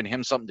State have given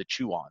him something to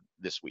chew on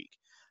this week.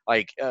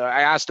 Like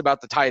I asked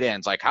about the tight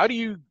ends, like when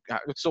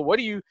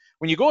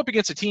you go up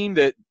against a team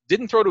that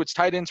didn't throw to its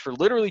tight ends for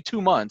literally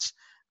 2 months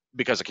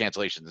because of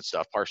cancellations and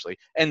stuff partially,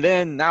 and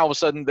then now all of a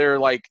sudden they're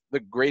like the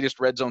greatest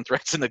red zone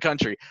threats in the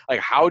country. Like,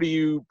 how do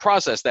you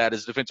process that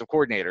as a defensive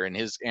coordinator? And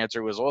his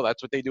answer was, oh,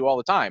 that's what they do all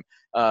the time.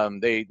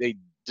 They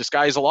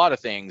disguise a lot of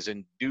things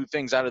and do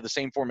things out of the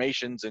same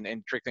formations and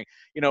trick things,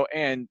 you know.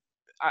 And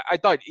I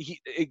thought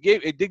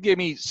it did give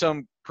me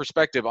some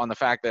perspective on the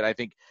fact that I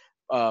think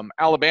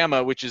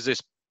Alabama, which is this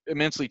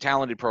immensely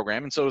talented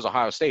program, and so is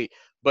Ohio State,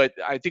 but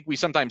I think we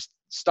sometimes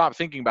stop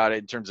thinking about it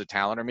in terms of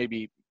talent, or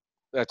maybe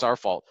that's our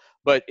fault.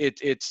 But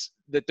it's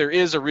that there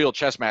is a real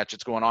chess match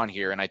that's going on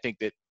here, and I think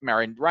that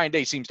Ryan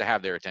Day seems to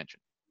have their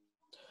attention.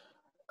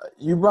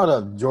 You brought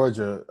up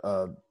Georgia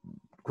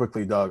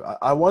quickly, Doug.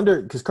 I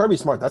wonder, because Kirby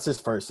Smart, that's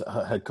his first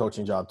head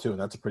coaching job too, and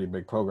that's a pretty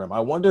big program. I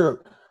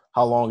wonder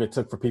how long it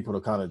took for people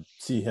to kind of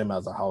see him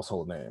as a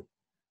household name,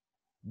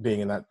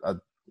 being in that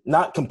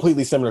not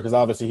completely similar, because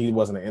obviously he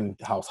wasn't an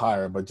in-house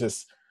hire, but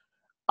just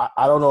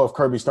I don't know if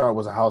Kirby Smart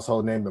was a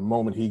household name the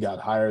moment he got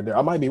hired there.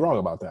 I might be wrong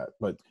about that,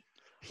 but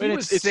he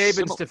was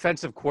Saban's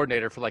defensive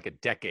coordinator for like a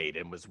decade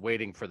and was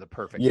waiting for the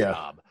perfect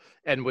job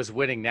and was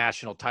winning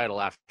national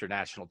title after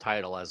national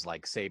title as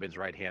like Saban's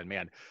right-hand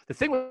man. The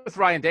thing with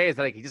Ryan Day is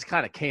that like, he just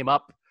kind of came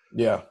up.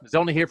 Yeah. Was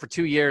only here for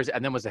 2 years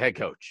and then was the head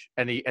coach,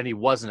 and he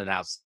wasn't an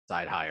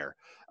outside hire.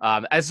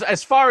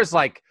 As far as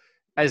like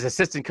as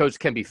assistant coach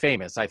can be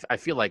famous, I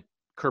feel like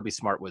Kirby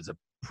Smart was a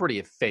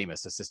pretty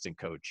famous assistant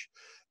coach,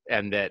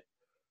 and that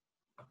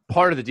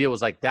part of the deal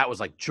was like that was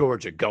like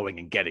Georgia going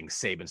and getting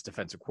Saban's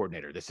defensive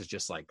coordinator. This is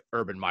just like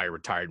Urban Meyer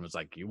retired and was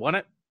like, "You want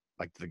it?"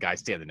 Like the guy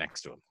standing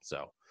next to him.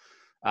 So,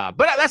 but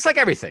that's like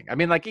everything. I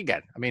mean, like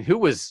again, I mean, who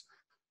was,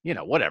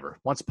 whatever.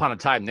 Once upon a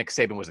time, Nick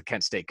Saban was a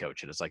Kent State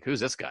coach, and it's like, who's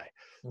this guy?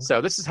 Mm-hmm.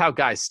 So this is how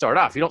guys start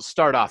off. You don't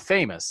start off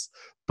famous,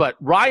 but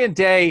Ryan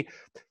Day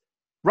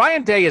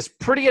is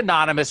pretty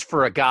anonymous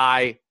for a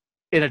guy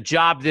in a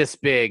job this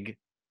big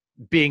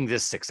being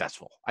this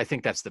successful. I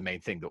think that's the main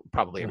thing that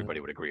probably everybody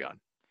would agree on.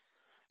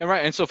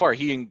 And so far,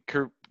 he and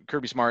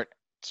Kirby Smart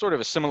sort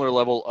of a similar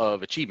level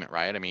of achievement,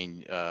 right? I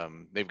mean,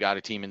 they've got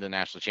a team in the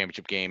national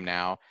championship game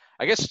now.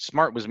 I guess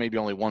Smart was maybe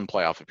only one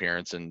playoff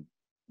appearance and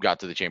got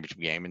to the championship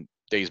game, and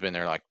Day's been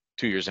there like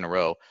 2 years in a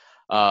row.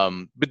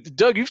 But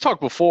Doug, you've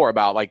talked before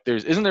about like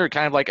isn't there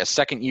kind of like a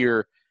second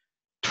year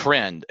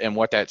trend and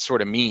what that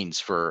sort of means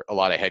for a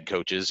lot of head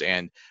coaches?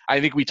 And I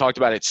think we talked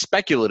about it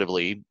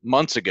speculatively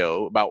months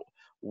ago about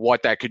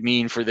what that could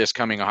mean for this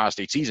coming Ohio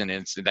State season,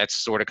 and that's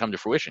sort of come to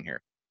fruition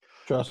here.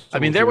 I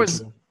mean, there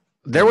was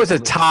a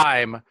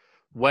time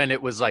when it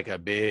was like a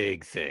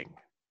big thing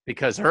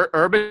because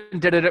Urban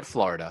did it at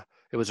Florida.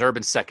 It was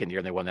Urban's second year,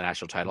 and they won the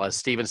national title. As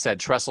Steven said,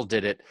 Tressel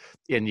did it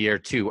in year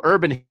 2.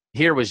 Urban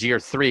here was year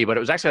 3, but it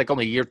was actually like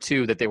only year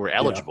 2 that they were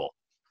eligible.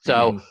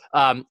 Yeah.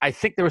 So I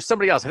think there was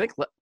somebody else. I think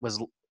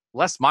was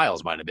Les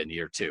Miles might have been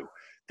year 2.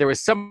 There was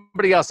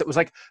somebody else that was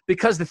like,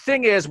 because the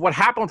thing is, what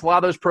happened with a lot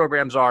of those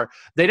programs are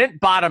they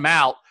didn't bottom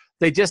out.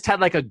 They just had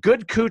like a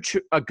good coach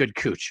who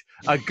recruited.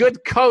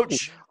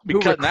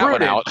 That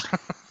one out.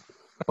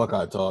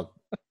 Buckeye talk.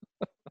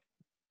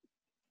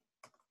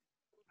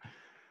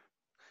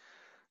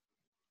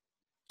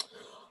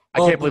 I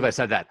can't believe I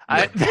said that.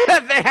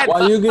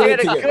 While you get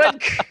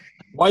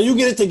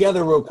it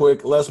together real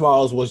quick, Les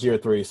Miles was year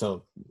 3,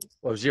 so.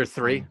 What was year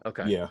 3?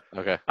 Okay. Yeah.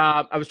 Okay.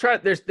 I was trying.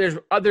 There's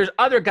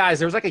other guys.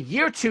 There was like a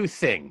year 2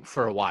 thing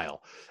for a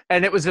while,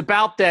 and it was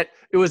about that.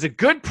 It was a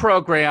good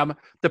program.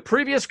 The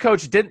previous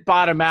coach didn't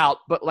bottom out,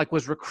 but like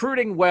was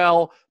recruiting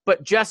well,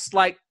 but just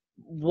like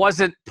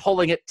wasn't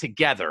pulling it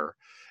together.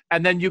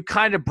 And then you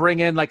kind of bring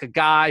in like a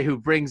guy who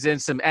brings in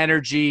some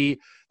energy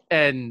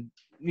and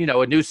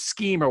a new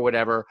scheme or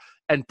whatever,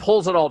 and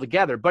pulls it all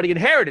together. But he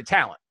inherited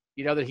talent.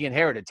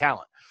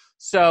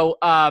 So.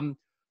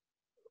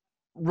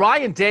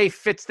 Ryan Day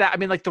fits that. I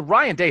mean, like the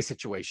Ryan Day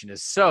situation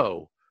is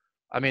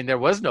there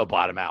was no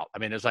bottom out. I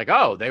mean, it's like,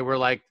 oh, they were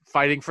like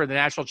fighting for the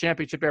national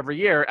championship every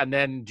year. And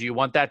then do you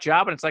want that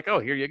job? And it's like, oh,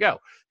 here you go.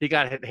 He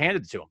got it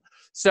handed to him.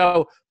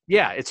 So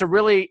yeah, it's a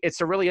really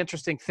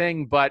interesting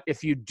thing. But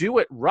if you do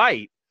it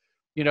right,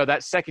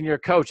 that second year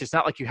coach, it's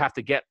not like you have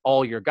to get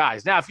all your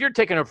guys. Now, if you're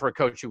taking over for a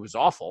coach who was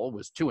awful,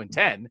 was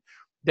 2-10,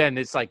 then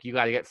it's like, you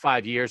got to get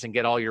 5 years and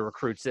get all your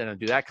recruits in and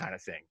do that kind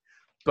of thing.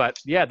 But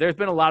yeah, there's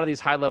been a lot of these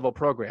high-level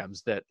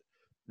programs that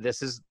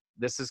this is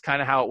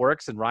kind of how it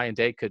works, and Ryan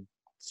Day could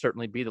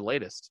certainly be the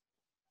latest.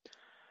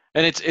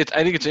 And I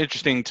think it's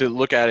interesting to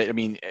look at it. I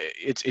mean,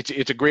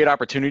 it's a great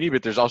opportunity,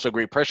 but there's also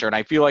great pressure. And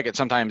I feel like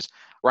sometimes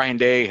Ryan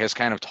Day has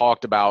kind of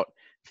talked about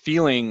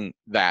feeling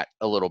that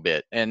a little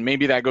bit, and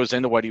maybe that goes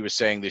into what he was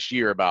saying this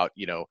year about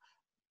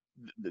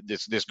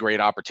this great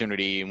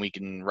opportunity, and we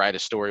can write a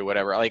story,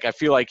 whatever. Like I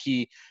feel like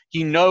he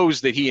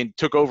knows that he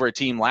took over a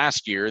team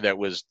last year that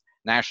was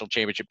national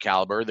championship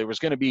caliber. There was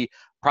going to be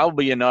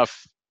probably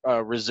enough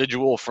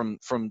residual from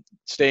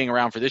staying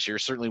around for this year,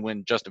 certainly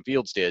when Justin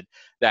Fields did,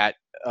 that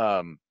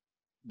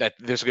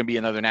there's going to be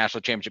another national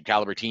championship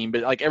caliber team.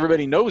 But like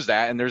everybody knows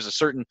that, and there's a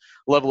certain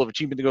level of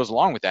achievement that goes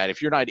along with that.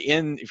 If you're not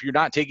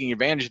taking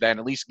advantage of that and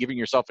at least giving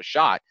yourself a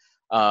shot,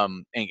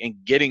 and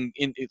getting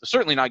in,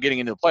 certainly not getting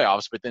into the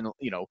playoffs, but then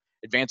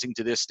advancing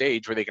to this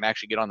stage where they can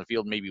actually get on the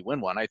field and maybe win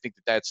one. I think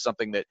that's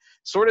something that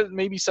sort of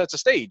maybe sets a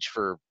stage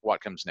for what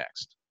comes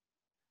next.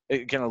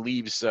 It kind of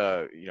leaves,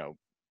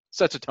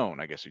 sets a tone,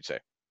 I guess you'd say.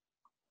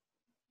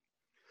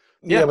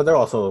 Yeah, but they're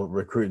also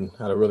recruiting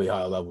at a really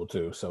high level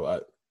too.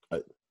 So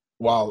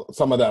while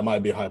some of that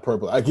might be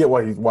hyperbole, I get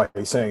why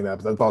he's saying that,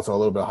 but that's also a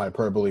little bit of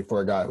hyperbole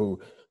for a guy who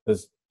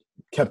has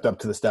kept up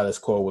to the status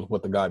quo with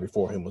what the guy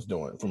before him was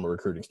doing from a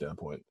recruiting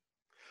standpoint.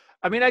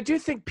 I mean, I do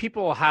think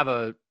people have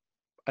an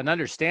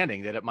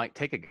understanding that it might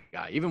take a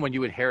guy, even when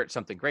you inherit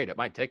something great, it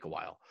might take a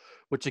while.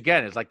 Which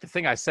again is like the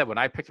thing I said when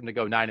I picked him to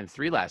go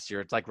 9-3 last year.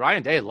 It's like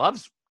Ryan Day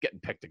loves getting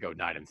picked to go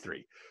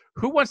 9-3.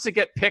 Who wants to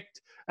get picked?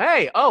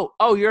 Hey,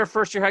 you're a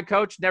first-year head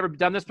coach, never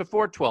done this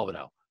before,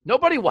 12-0.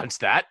 Nobody wants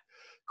that.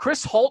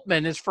 Chris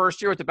Holtmann, his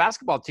first year with the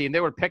basketball team, they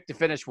were picked to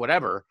finish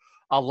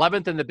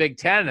 11th in the Big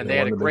Ten, and they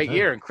had a great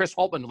year. And Chris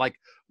Holtmann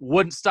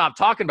wouldn't stop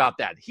talking about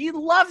that. He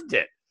loved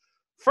it.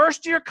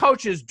 First-year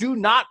coaches do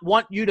not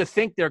want you to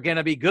think they're going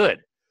to be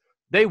good.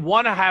 They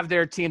want to have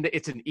their team.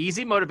 It's an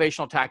easy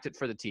motivational tactic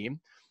for the team,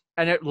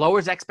 and it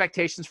lowers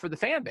expectations for the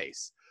fan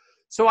base.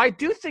 So I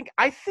think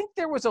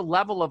there was a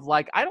level of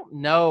I don't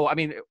know. I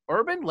mean,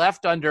 Urban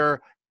left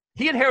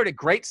he inherited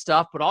great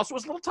stuff, but also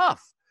was a little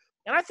tough.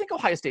 And I think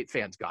Ohio State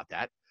fans got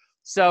that.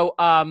 So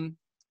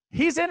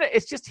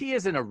It's just he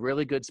is in a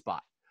really good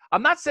spot.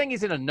 I'm not saying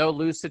he's in a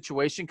no-lose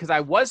situation because I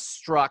was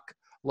struck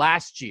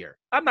last year.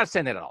 I'm not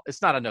saying that at all.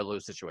 It's not a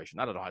no-lose situation,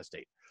 not at Ohio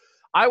State.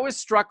 I was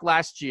struck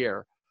last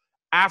year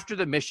after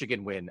the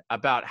Michigan win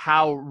about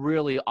how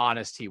really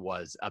honest he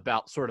was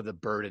about sort of the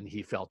burden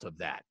he felt of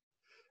that.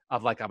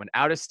 Of like, I'm an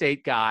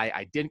out-of-state guy.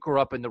 I didn't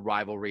grow up in the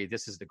rivalry.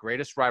 This is the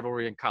greatest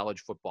rivalry in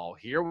college football.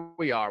 Here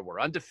we are. We're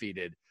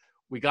undefeated.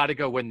 We got to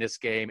go win this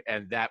game.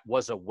 And that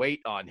was a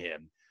weight on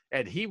him.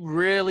 And he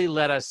really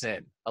let us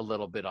in a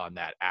little bit on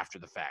that after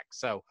the fact.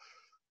 So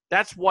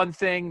that's one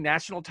thing.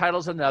 National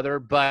title's another.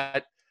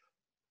 But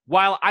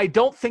while I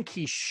don't think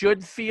he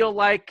should feel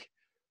like,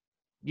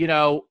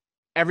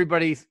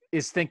 everybody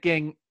is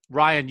thinking,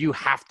 Ryan, you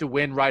have to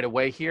win right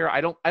away here. I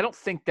don't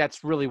think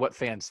that's really what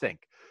fans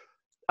think.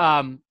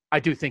 I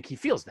do think he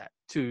feels that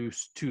to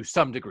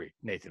some degree,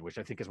 Nathan, which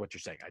I think is what you're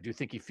saying. I do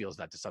think he feels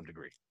that to some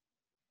degree.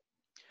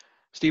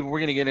 Steve, we're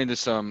going to get into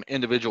some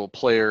individual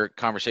player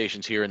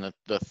conversations here in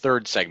the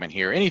third segment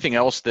here. Anything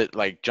else that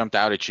jumped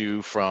out at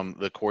you from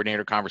the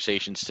coordinator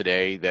conversations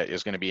today that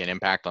is going to be an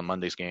impact on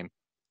Monday's game?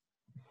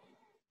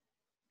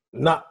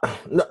 I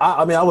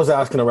was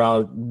asking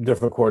around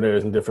different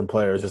coordinators and different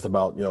players just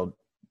about,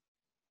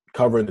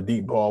 covering the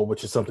deep ball,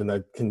 which is something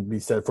that can be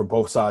said for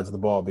both sides of the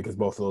ball because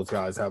both of those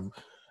guys have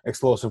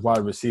explosive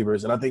wide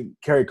receivers. And I think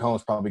Kerry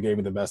Collins probably gave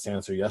me the best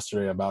answer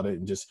yesterday about it.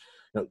 And just,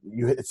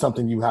 it's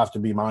something you have to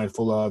be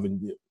mindful of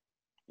and you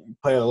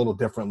play it a little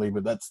differently,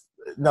 but that's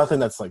nothing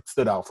that's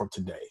stood out from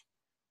today.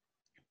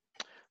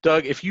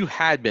 Doug, if you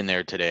had been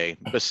there today,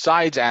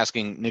 besides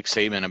asking Nick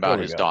Saban about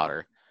his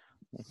daughter,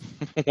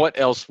 what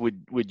else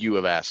would you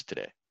have asked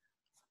today?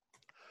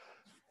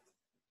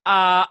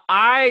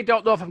 I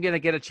don't know if I'm going to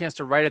get a chance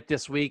to write it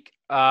this week.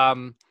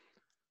 I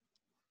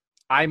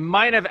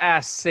might have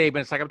asked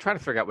Saban. It's I'm trying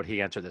to figure out what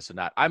he answered this or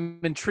not. I'm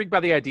intrigued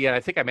by the idea, and I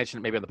think I mentioned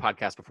it maybe on the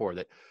podcast before,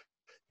 that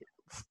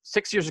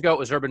 6 years ago it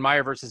was Urban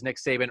Meyer versus Nick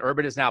Saban.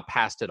 Urban has now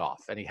passed it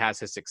off, and he has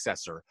his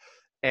successor.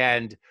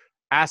 And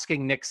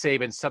asking Nick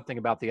Saban something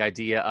about the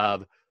idea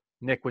of,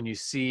 Nick, when you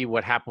see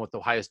what happened with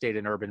Ohio State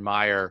and Urban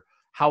Meyer,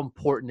 how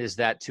important is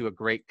that to a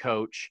great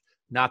coach?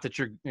 Not that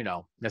you're,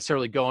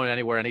 necessarily going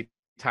anywhere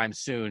anytime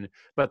soon,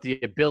 but the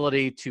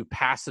ability to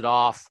pass it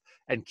off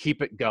and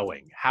keep it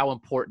going. How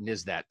important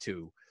is that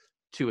to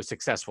a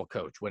successful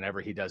coach whenever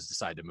he does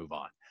decide to move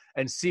on?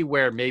 And see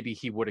where maybe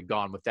he would have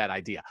gone with that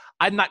idea.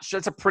 I'm not sure.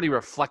 It's a pretty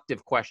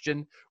reflective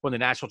question when the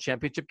national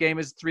championship game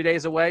is 3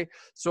 days away.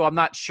 So I'm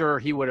not sure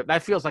he would have.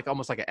 That feels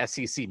almost like a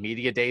SEC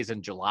media days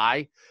in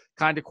July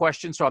kind of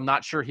question. So I'm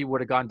not sure he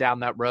would have gone down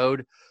that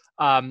road.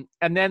 And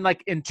then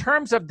in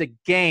terms of the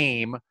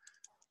game,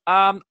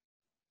 I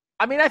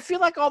feel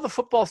like all the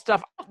football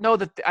stuff, I don't know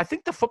that I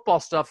think the football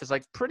stuff is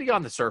pretty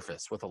on the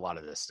surface with a lot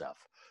of this stuff,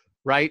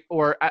 right?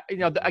 Or,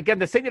 again,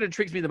 the thing that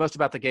intrigues me the most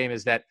about the game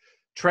is that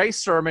Trey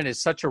Sermon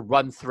is such a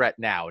run threat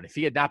now. And if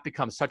he had not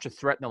become such a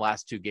threat in the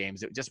last two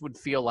games, it just would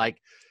feel like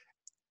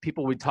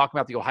people would talk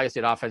about the Ohio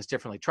State offense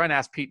differently. Trying to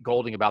ask Pete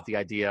Golding about the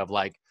idea of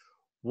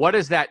what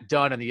has that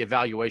done in the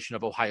evaluation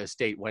of Ohio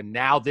State when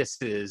now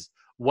this is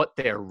what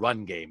their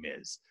run game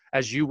is?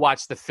 As you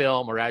watch the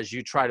film or as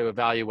you try to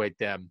evaluate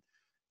them,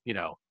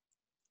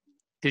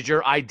 did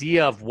your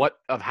idea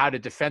of how to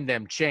defend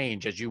them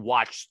change as you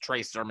watch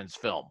Trey Sermon's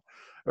film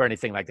or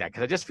anything like that?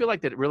 Because I just feel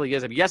like that it really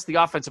is. Yes, the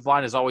offensive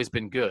line has always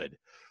been good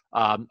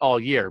all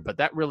year, but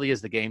that really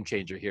is the game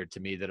changer here to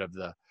me. That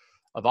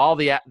of all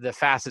the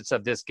facets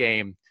of this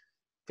game,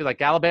 I feel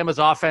like Alabama's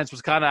offense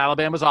was kind of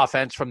Alabama's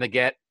offense from the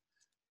get.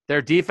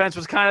 Their defense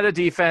was kind of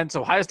the defense.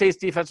 Ohio State's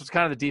defense was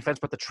kind of the defense,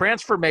 but the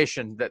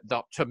transformation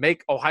to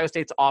make Ohio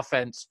State's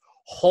offense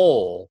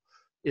whole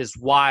is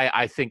why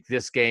I think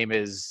this game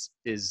is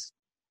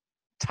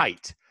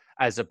tight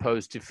as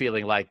opposed to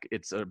feeling like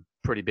it's a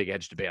pretty big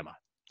edge to Bama.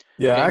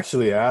 Yeah, I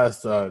actually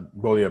asked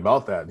Brody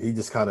about that. He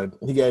just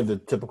he gave the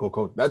typical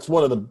coach. That's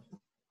one of the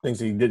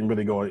things he didn't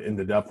really go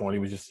into depth on. He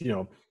was just,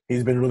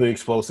 he's been really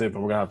explosive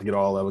and we're going to have to get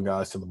all 11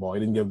 guys to the ball. He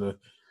didn't give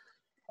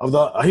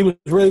he was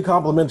really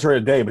complimentary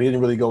today, but he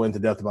didn't really go into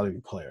depth about any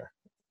player.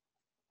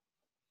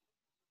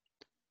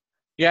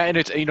 Yeah, and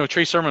it's,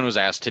 Trey Sermon was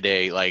asked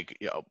today,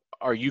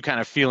 are you kind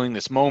of feeling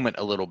this moment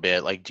a little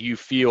bit? Do you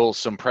feel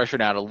some pressure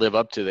now to live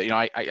up to that?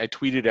 I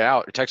tweeted it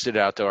out or texted it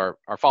out to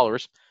our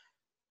followers,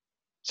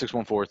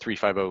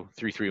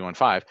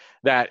 614-350-3315,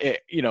 that,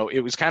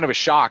 it was kind of a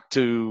shock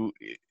to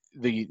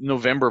the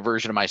November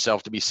version of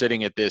myself to be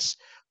sitting at this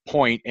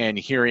point and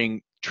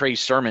hearing Trey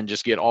Sermon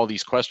just get all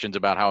these questions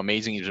about how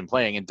amazing he's been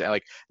playing.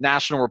 And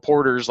national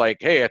reporters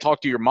hey, I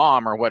talked to your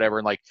mom or whatever.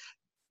 And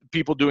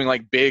people doing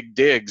big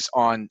digs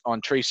on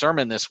Trey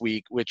Sermon this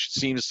week, which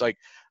seems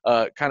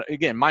kind of,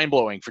 again,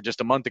 mind-blowing for just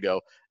a month ago.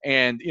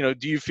 And,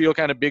 do you feel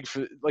kind of big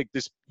for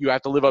this, you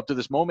have to live up to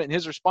this moment? And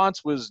his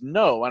response was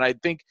no. And I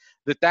think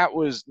that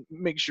was,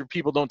 make sure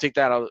people don't take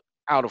that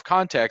out of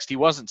context. He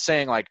wasn't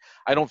saying I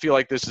don't feel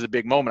like this is a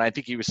big moment. I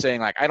think he was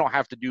saying I don't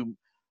have to do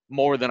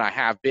more than I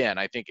have been.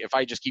 I think if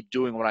I just keep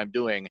doing what I'm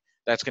doing,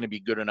 that's going to be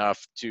good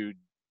enough to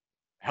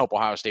help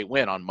Ohio State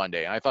win on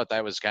Monday. And I thought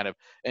that was kind of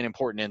an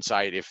important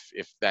insight if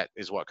that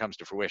is what comes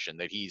to fruition,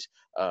 that he's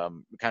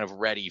kind of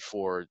ready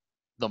for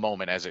the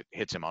moment as it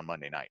hits him on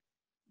Monday night.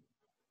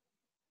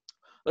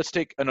 Let's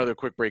take another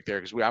quick break there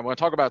because I want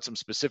to talk about some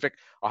specific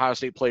Ohio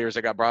State players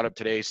that got brought up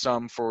today,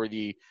 some for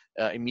the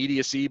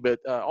immediacy, but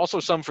also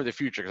some for the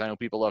future because I know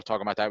people love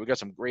talking about that. We got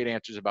some great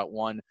answers about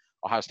one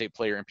Ohio State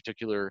player in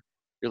particular.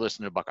 You're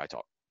listening to Buckeye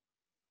Talk.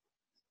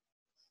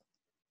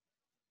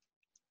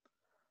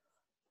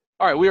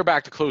 All right, we are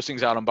back to close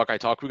things out on Buckeye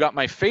Talk. We got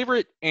my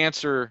favorite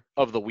answer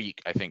of the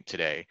week, I think,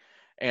 today.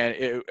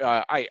 And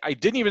I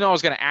didn't even know I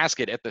was going to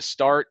ask it at the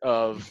start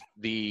of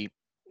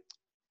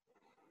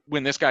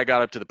when this guy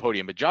got up to the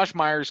podium. But Josh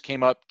Myers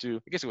came up to,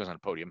 I guess he wasn't on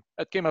a podium,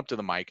 came up to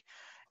the mic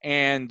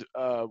and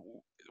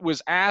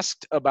was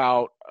asked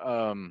about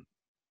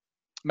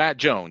Matt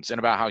Jones and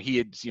about how he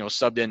had,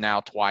 subbed in now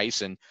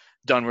twice and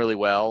done really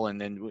well. And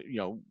then,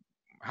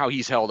 how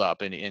he's held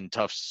up in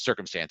tough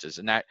circumstances.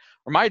 And that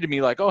reminded me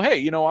like, oh,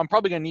 hey, I'm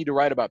probably going to need to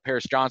write about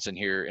Paris Johnson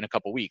here in a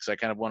couple weeks, like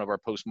kind of one of our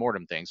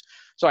post-mortem things.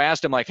 So I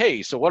asked him like,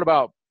 hey, so what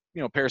about,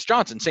 Paris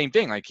Johnson? Same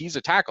thing. Like he's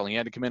a tackle. He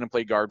had to come in and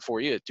play guard for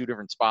you at two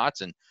different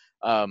spots. And,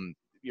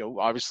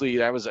 obviously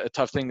that was a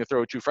tough thing to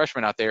throw a true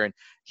freshman out there. And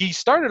he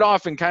started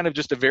off in kind of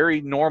just a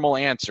very normal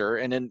answer.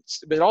 And then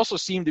it also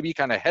seemed to be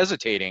kind of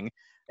hesitating.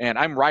 And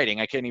I'm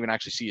writing, I can't even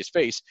actually see his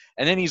face.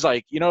 And then he's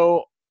like, I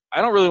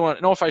don't really want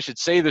to know if I should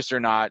say this or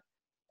not.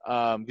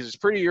 Because it's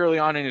pretty early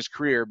on in his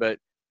career, but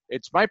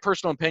it's my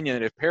personal opinion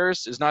that if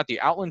Paris is not the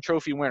Outland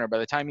Trophy winner by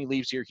the time he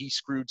leaves here, he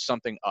screwed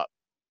something up.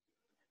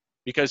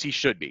 Because he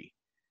should be.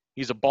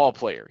 He's a ball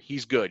player.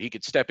 He's good. He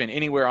could step in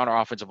anywhere on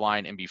our offensive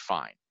line and be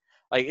fine.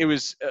 Like it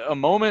was a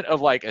moment of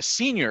like a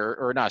senior,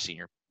 or not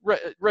senior,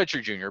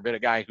 redshirt junior, but a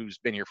guy who's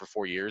been here for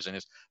 4 years and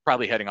is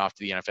probably heading off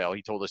to the NFL.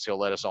 He told us he'll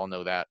let us all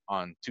know that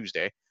on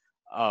Tuesday.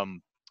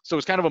 So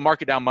it's kind of a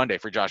mark it down Monday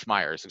for Josh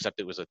Myers, except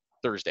it was a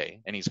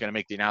Thursday, and he's going to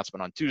make the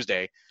announcement on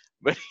Tuesday.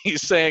 But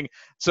he's saying,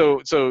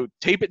 so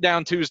tape it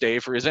down Tuesday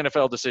for his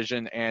NFL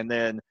decision, and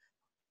then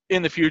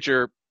in the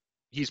future,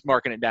 he's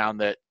marking it down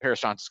that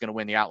Paris Johnson's going to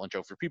win the Outland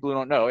Trophy. For people who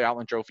don't know, the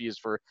Outland Trophy is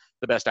for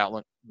the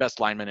best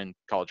lineman in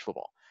college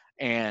football.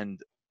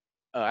 And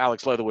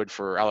Alex Leatherwood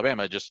for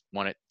Alabama just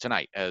won it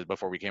tonight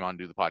before we came on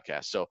to do the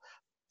podcast. So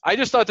I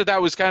just thought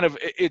that was kind of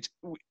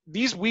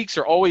these weeks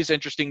are always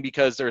interesting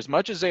because they're as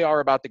much as they are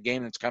about the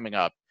game that's coming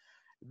up.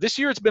 This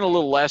year it's been a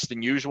little less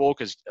than usual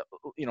because,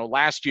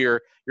 last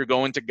year you're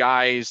going to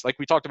guys like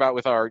we talked about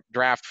with our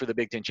draft for the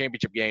Big Ten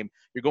championship game.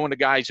 You're going to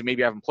guys who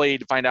maybe haven't played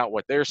to find out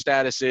what their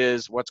status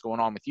is, what's going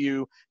on with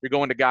you. You're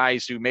going to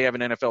guys who may have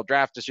an NFL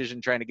draft decision,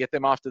 trying to get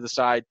them off to the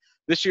side.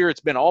 This year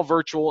it's been all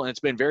virtual and it's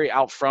been very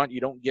out front. You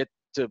don't get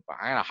to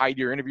kind of hide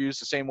your interviews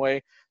the same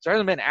way. So there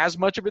hasn't been as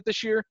much of it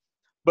this year,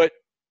 but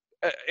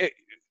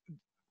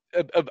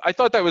I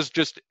thought that was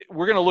just –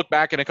 we're going to look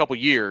back in a couple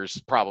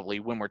years probably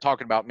when we're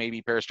talking about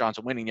maybe Paris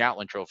Johnson winning the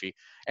Outland Trophy,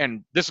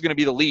 and this is going to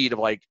be the lead of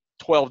like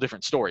 12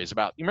 different stories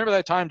about – you remember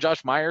that time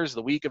Josh Myers,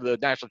 the week of the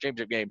national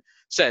championship game,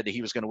 said that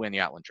he was going to win the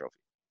Outland Trophy?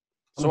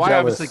 So I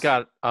obviously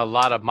got a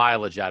lot of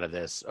mileage out of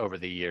this over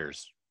the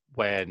years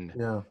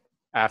when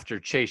after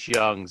Chase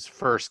Young's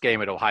first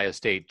game at Ohio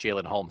State,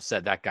 Jalen Holmes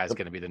said that guy's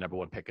going to be the number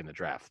one pick in the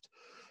draft.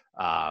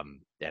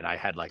 And I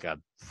had like a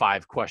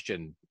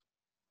 5-question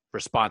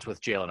response with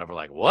Jalen over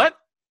like, what?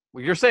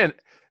 Well, you're saying?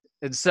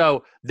 And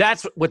so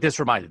that's what this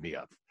reminded me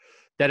of.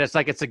 That it's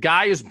like it's a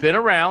guy who's been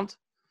around,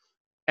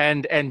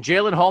 and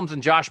Jalen Holmes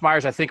and Josh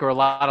Myers, I think, are a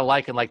lot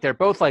alike, and like they're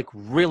both like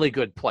really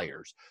good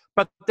players,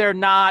 but they're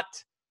not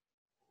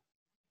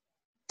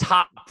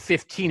top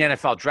 15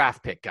 NFL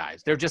draft pick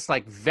guys. They're just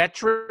like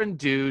veteran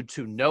dudes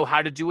who know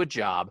how to do a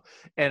job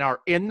and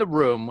are in the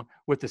room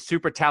with the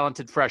super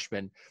talented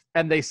freshmen,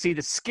 and they see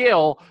the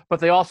skill,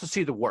 but they also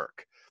see the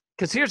work.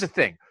 Because here's the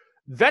thing.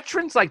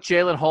 Veterans like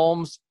Jalen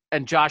Holmes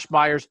and Josh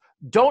Myers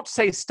don't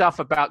say stuff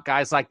about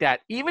guys like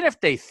that, even if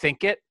they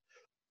think it,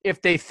 if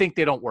they think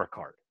they don't work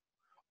hard,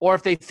 or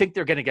if they think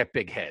they're going to get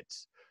big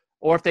heads,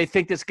 or if they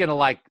think it's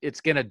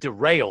going to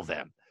derail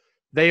them.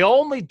 They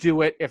only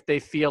do it if they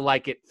feel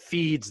like it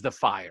feeds the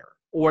fire,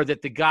 or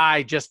that the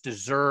guy just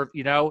deserves,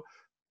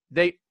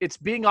 it's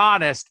being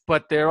honest,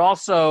 but they're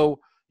also,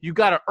 you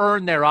got to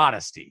earn their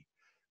honesty.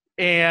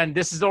 And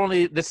this is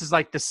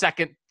like the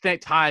second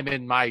time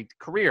in my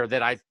career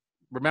that I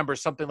remember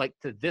something like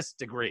to this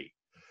degree.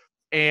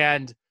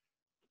 And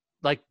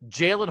like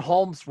Jalen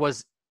Holmes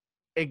was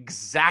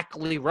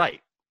exactly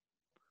right.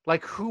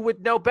 Like who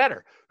would know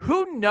better?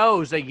 Who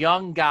knows a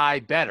young guy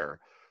better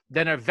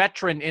than a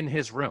veteran in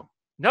his room?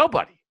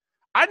 Nobody.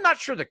 I'm not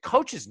sure the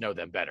coaches know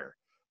them better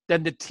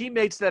than the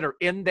teammates that are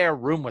in their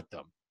room with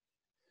them.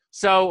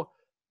 So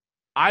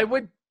I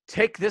would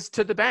take this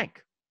to the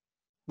bank.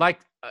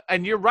 Like,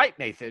 and you're right,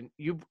 Nathan.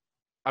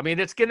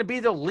 It's going to be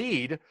the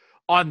lead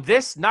on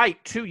this night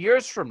 2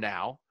 years from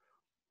now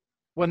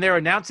when they're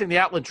announcing the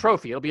Outland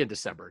Trophy. It'll be in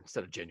December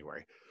instead of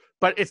January.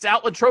 But it's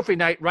Outland Trophy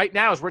night right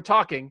now as we're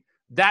talking.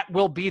 That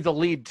will be the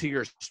lead to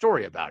your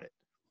story about it.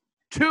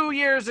 2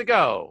 years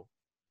ago.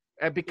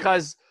 And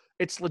because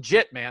it's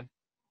legit, man.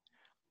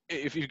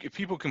 if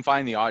people can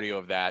find the audio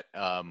of that,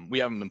 we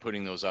haven't been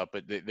putting those up,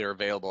 but they're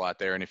available out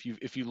there. And if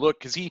you look,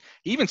 because he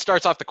even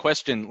starts off the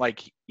question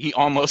like he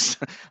almost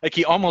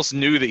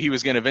knew that he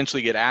was going to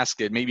eventually get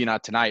asked it. Maybe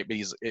not tonight, but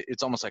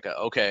it's almost like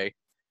okay,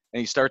 and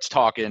he starts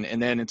talking,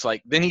 and then it's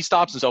like then he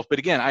stops himself. But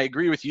again, I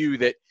agree with you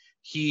that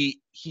he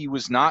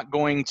was not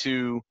going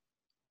to.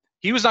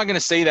 He was not going to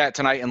say that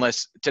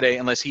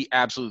unless he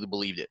absolutely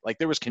believed it. Like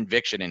there was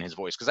conviction in his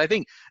voice. Because I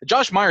think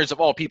Josh Myers,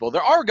 of all people,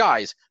 there are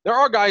guys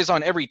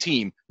on every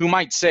team who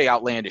might say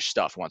outlandish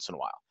stuff once in a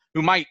while,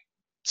 who might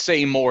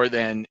say more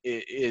than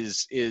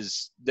is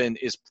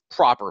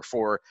proper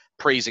for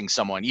praising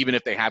someone, even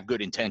if they have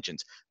good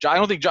intentions. I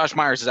don't think Josh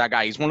Myers is that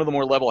guy. He's one of the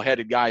more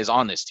level-headed guys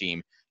on this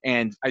team.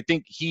 And I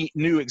think he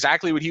knew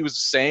exactly what he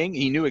was saying.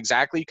 He knew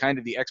exactly kind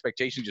of the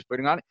expectations he was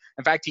putting on it.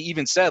 In fact, he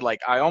even said, like,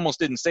 I almost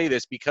didn't say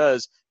this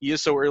because he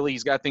is so early.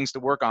 He's got things to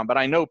work on. But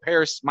I know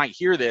Paris might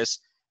hear this,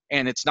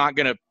 and it's not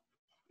gonna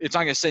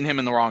send him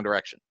in the wrong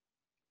direction.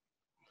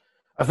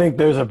 I think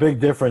there's a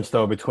big difference,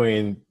 though,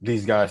 between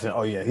these guys saying,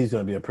 oh, yeah, he's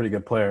going to be a pretty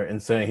good player, and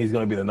saying he's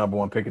going to be the number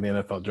one pick in the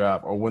NFL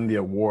draft or win the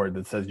award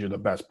that says you're the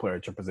best player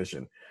at your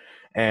position.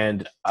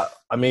 And,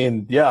 I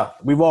mean, yeah,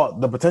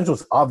 the potential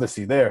is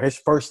obviously there. His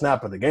first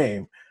snap of the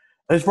game,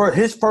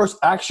 his first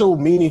actual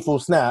meaningful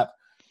snap,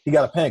 he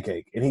got a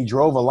pancake, and he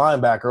drove a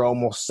linebacker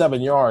almost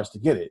 7 yards to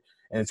get it.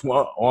 And it's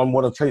on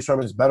one of Trey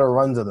Sermon's better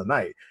runs of the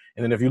night.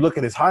 And then if you look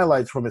at his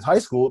highlights from his high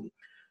school,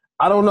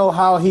 I don't know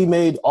how he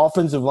made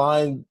offensive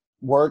line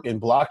work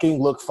and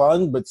blocking look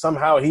fun, but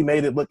somehow he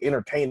made it look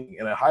entertaining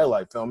in a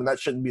highlight film, and that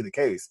shouldn't be the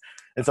case.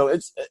 And so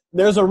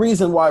there's a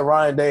reason why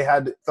Ryan Day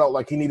felt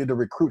like he needed to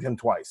recruit him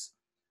twice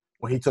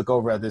when he took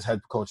over at this head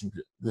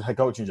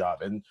coaching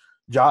job. And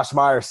Josh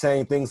Myers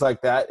saying things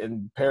like that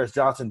and Paris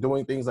Johnson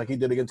doing things like he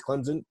did against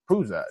Clemson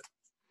proves that.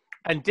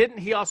 And didn't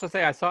he also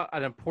say, I thought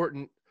an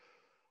important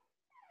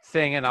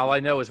thing, and all I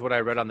know is what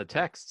I read on the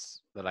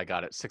texts that I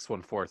got at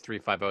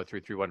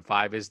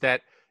 614-350-3315, is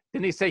that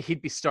didn't he say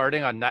he'd be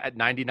starting at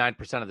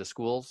 99% of the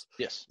schools?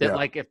 Yes.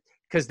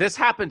 Because this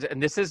happened,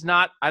 and this is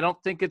not, I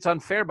don't think it's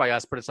unfair by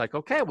us, but it's like,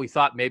 okay, we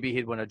thought maybe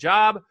he'd win a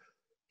job.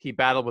 He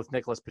battled with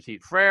Nicholas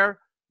Petit-Frere.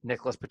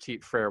 Nicholas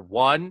Petit-Frere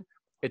won.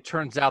 It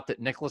turns out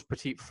that Nicholas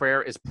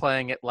Petit-Frere is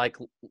playing at like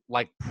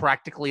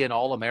practically an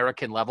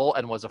All-American level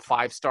and was a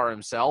 5-star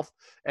himself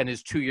and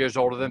is 2 years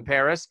older than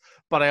Paris.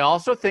 But I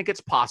also think it's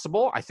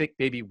possible. I think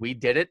maybe we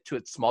did it to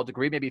a small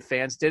degree. Maybe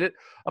fans did it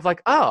of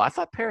like, oh, I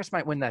thought Paris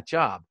might win that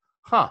job.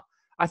 Huh.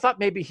 I thought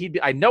maybe he'd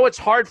be – I know it's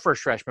hard for a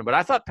freshman, but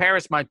I thought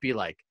Paris might be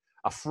like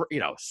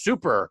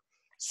super,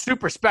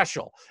 super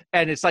special.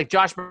 And it's like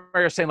Josh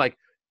Myers saying like,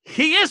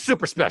 he is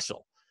super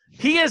special.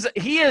 He is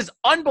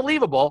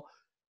unbelievable,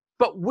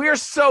 but we're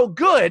so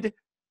good,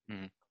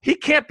 he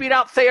can't beat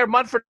out Thayer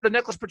Munford and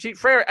Nicholas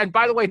Petit-Frere. And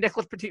by the way,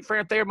 Nicholas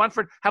Petit-Frere and Thayer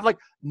Munford have like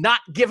not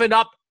given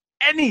up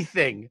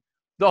anything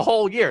the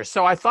whole year.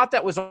 So I thought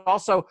that was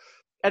also,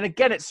 and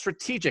again, it's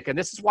strategic. And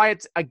this is why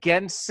it's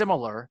again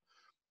similar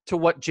to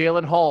what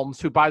Jalen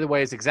Holmes, who by the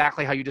way is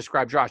exactly how you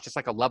described Josh, just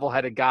like a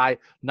level-headed guy,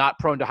 not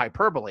prone to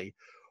hyperbole,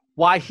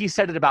 why he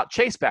said it about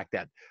Chase back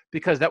then.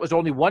 Because that was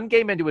only one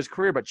game into his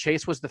career, but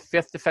Chase was the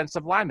 5th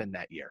defensive lineman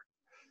that year.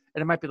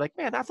 And it might be like,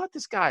 man, I thought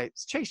this guy,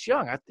 it's Chase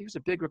Young. I think he was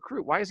a big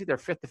recruit. Why is he their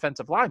 5th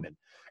defensive lineman?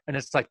 And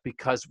it's like,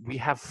 because we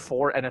have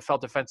 4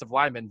 NFL defensive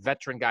linemen,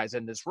 veteran guys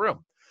in this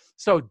room.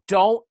 So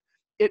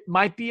it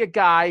might be a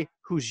guy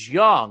who's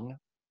young.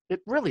 It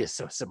really is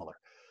so similar.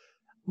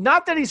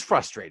 Not that he's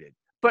frustrated,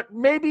 but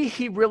maybe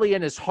he really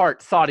in his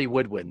heart thought he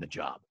would win the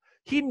job.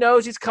 He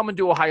knows he's coming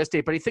to Ohio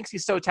State, but he thinks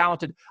he's so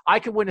talented, I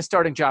could win a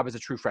starting job as a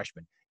true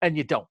freshman. And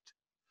you don't.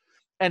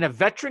 And a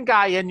veteran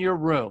guy in your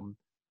room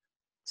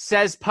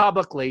says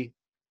publicly,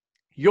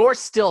 you're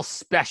still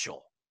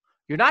special.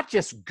 You're not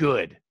just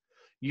good.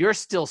 You're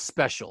still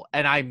special.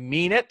 And I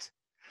mean it.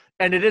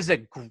 And it is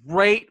a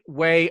great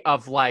way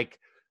of like,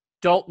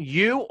 don't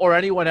you or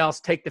anyone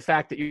else take the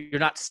fact that you're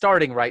not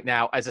starting right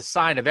now as a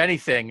sign of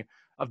anything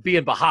of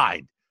being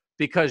behind.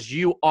 Because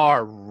you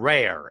are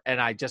rare.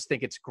 And I just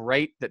think it's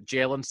great that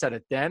Jalen said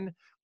it then.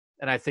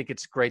 And I think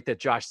it's great that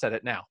Josh said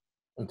it now.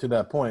 And to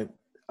that point,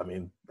 I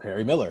mean,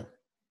 Harry Miller.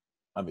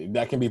 I mean,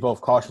 that can be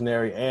both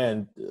cautionary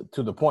and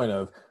to the point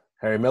of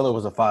Harry Miller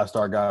was a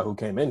 5-star guy who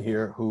came in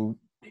here who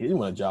he didn't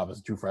win a job as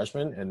a true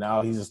freshman, and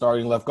now he's a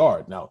starting left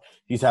guard. Now,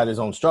 he's had his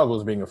own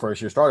struggles being a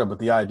first-year starter, but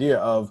the idea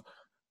of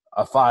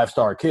a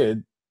 5-star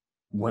kid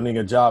winning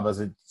a job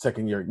as a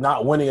second year,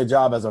 not winning a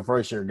job as a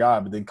first-year guy,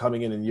 but then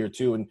coming in year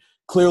 2 and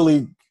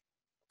clearly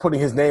putting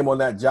his name on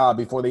that job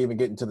before they even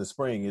get into the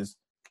spring is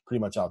pretty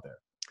much out there.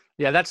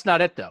 Yeah, that's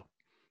not it, though.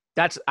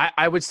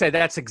 I would say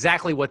that's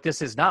exactly what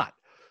this is not.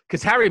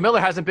 Because Harry Miller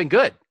hasn't been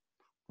good,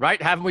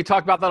 right? Haven't we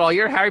talked about that all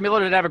year? Harry Miller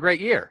didn't have a great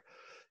year.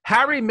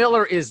 Harry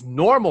Miller is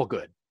normal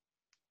good.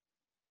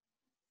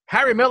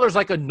 Harry Miller's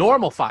like a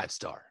normal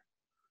 5-star.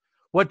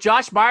 What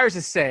Josh Myers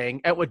is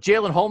saying and what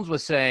Jalen Holmes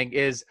was saying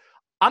is,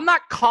 I'm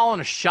not calling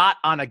a shot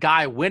on a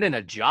guy winning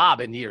a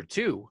job in year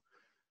 2.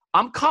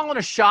 I'm calling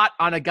a shot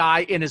on a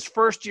guy in his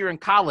first year in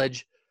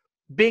college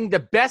being the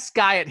best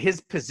guy at his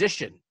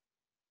position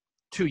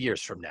 2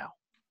 years from now.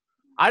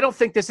 I don't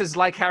think this is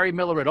like Harry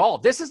Miller at all.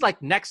 This is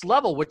like next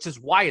level, which is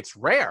why it's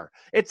rare.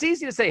 It's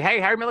easy to say, hey,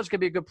 Harry Miller's going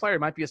to be a good player. He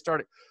might be a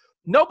starter.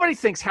 Nobody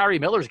thinks Harry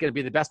Miller's going to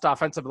be the best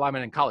offensive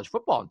lineman in college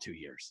football in 2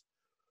 years.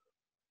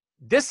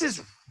 This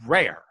is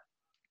rare.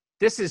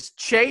 This is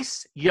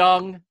Chase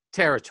Young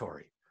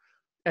territory.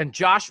 And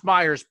Josh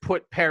Myers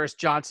put Paris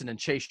Johnson in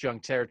Chase Young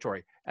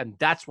territory, and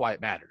that's why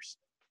it matters.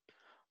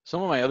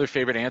 Some of my other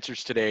favorite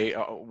answers today,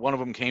 one of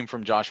them came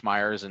from Josh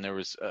Myers, and there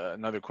was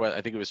another question.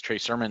 I think it was Trey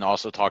Sermon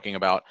also talking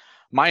about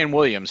Mayan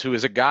Williams, who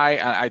is a guy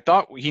I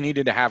thought he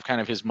needed to have kind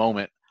of his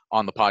moment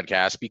on the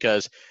podcast,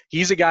 because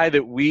he's a guy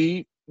that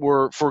we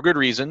were, for good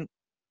reason,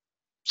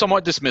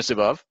 somewhat dismissive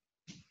of,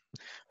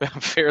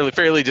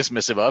 fairly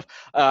dismissive of,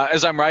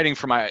 as I'm writing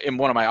in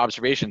one of my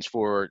observations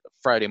for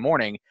Friday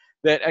morning.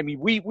 That, I mean,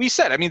 we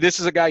said, I mean,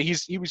 this is a guy,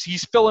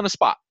 he's filling a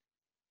spot.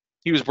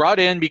 He was brought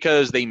in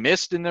because they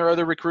missed in their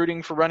other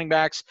recruiting for running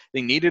backs.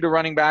 They needed a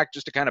running back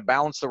just to kind of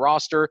balance the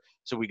roster.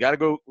 So we got to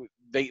go.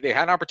 They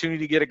had an opportunity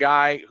to get a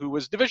guy who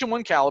was Division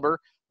I caliber,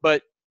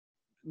 but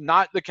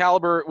not the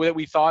caliber that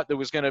we thought that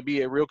was going to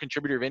be a real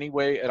contributor of any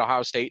way at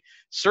Ohio State.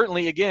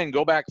 Certainly, again,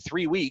 go back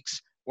 3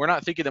 weeks. We're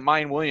not thinking that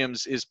Mayan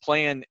Williams is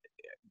playing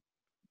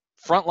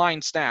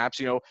frontline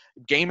snaps,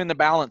 game in the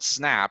balance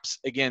snaps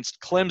against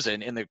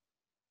Clemson in the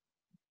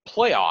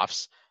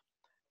playoffs.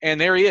 And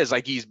there he is,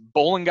 like he's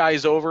bowling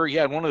guys over. He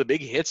had one of the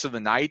big hits of the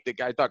night that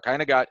I thought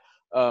kind of got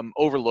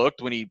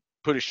overlooked when he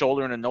put his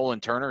shoulder into Nolan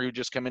Turner, who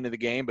just come into the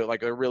game, but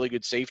like a really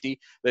good safety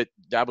that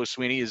Dabo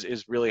Sweeney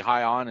is really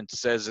high on and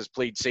says has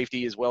played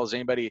safety as well as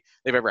anybody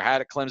they've ever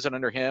had at Clemson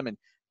under him, and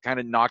kind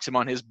of knocks him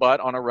on his butt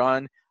on a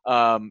run.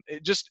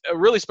 Just a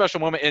really special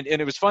moment. And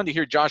it was fun to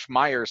hear Josh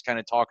Myers kind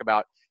of talk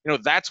about,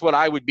 that's what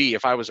I would be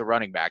if I was a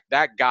running back.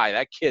 That guy,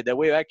 that kid, the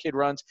way that kid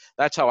runs,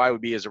 that's how I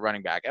would be as a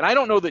running back. And I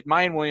don't know that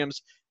Mayan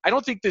Williams, I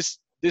don't think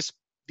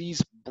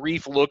these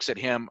brief looks at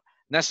him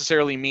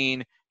necessarily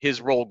mean his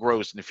role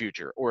grows in the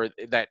future, or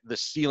that the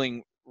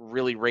ceiling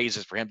really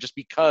raises for him, just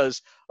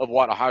because of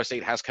what Ohio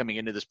State has coming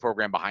into this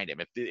program behind him.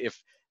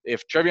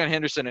 If TreVeyon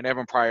Henderson and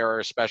Evan Pryor are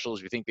as special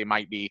as we think they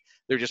might be,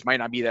 there just might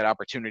not be that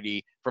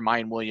opportunity for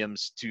Mayan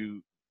Williams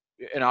to.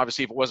 And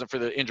obviously, if it wasn't for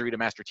the injury to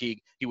Master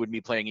Teague, he wouldn't be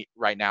playing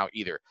right now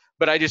either.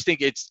 But I just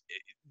think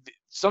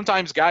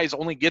sometimes guys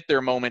only get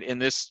their moment in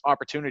this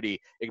opportunity.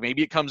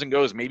 Maybe it comes and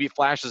goes. Maybe it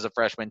flashes a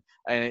freshman.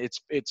 And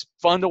it's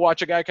fun to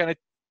watch a guy kind of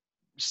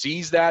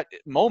seize that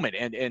moment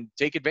and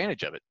take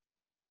advantage of it.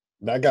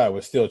 That guy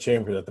was still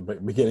Chambers at the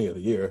beginning of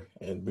the year,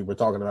 and we were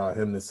talking about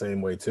him the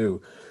same way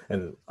too.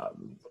 And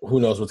who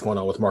knows what's going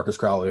on with Marcus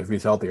Crowley, if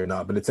he's healthy or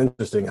not. But it's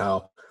interesting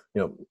how,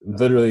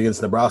 literally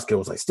against Nebraska, it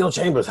was like Still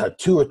Chambers had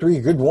 2 or 3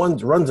 good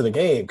runs in a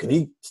game. Can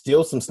he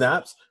steal some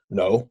snaps?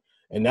 No.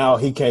 And now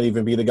he can't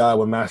even be the guy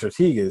when Master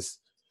Teague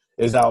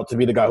is out to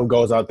be the guy who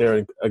goes out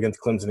there against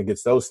Clemson and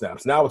gets those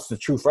snaps. Now it's the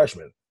true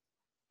freshman.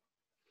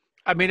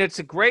 I mean,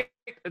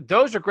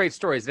 those are great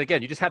stories. And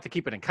again, you just have to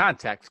keep it in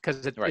context,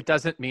 because it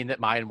doesn't mean that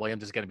Mayan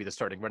Williams is going to be the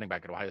starting running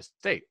back at Ohio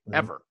State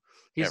ever.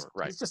 He's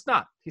just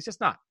not. He's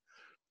just not.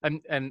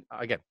 And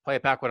again, play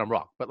it back when I'm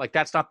wrong. But like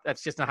that's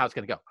just not how it's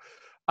going to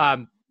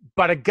go.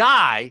 But a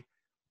guy,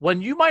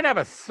 when you might have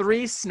a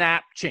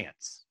 3-snap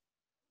chance,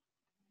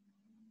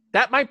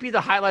 that might be the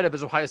highlight of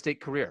his Ohio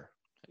State career.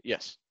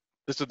 Yes.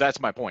 That's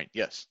my point.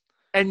 Yes.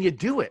 And you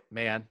do it,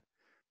 man.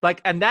 Like,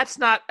 and that's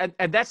not,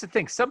 and that's the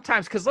thing.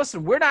 Sometimes, because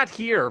listen, we're not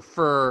here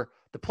for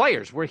the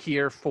players. We're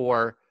here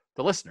for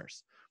the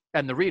listeners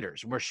and the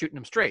readers. And we're shooting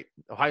them straight,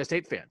 Ohio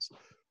State fans.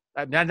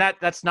 And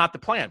that's not the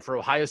plan for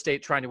Ohio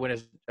State trying to win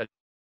a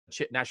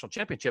national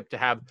championship,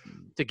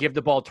 to give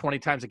the ball 20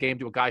 times a game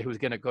to a guy who's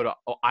going to go to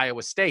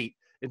Iowa State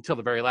until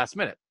the very last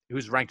minute,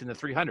 who's ranked in the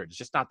 300. It's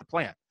just not the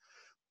plan.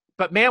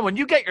 But man, when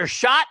you get your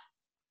shot,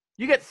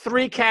 you get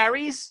 3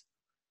 carries,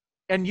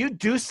 and you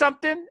do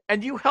something,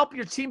 and you help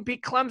your team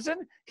beat Clemson.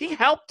 He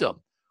helped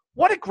them.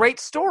 What a great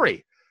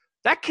story.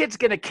 That kid's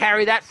going to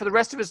carry that for the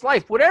rest of his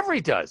life, whatever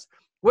he does.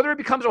 Whether he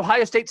becomes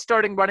Ohio State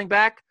starting running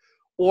back,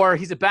 or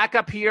he's a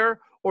backup here,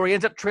 or he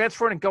ends up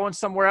transferring and going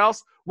somewhere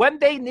else. When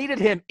they needed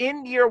him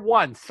in year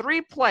 1,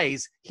 3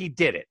 plays, he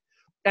did it.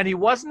 And he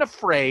wasn't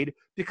afraid,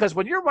 because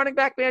when you're running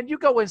back, man, you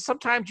go in,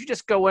 sometimes you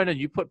just go in and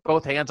you put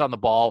both hands on the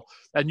ball,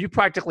 and you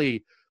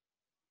practically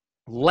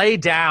lay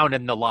down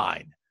in the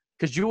line,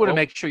 because you want to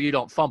make sure you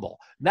don't fumble.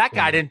 That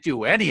guy didn't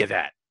do any of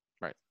that.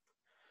 Right.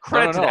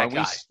 Credit to that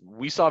guy.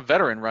 We saw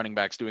veteran running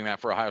backs doing that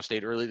for Ohio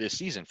State early this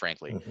season,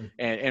 frankly.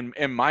 Mm-hmm.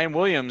 And Mayan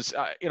Williams,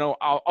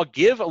 I'll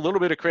give a little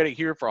bit of credit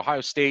here for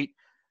Ohio State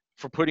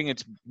for putting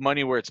its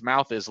money where its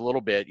mouth is a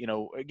little bit.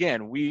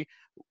 Again,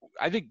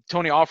 I think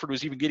Tony Alford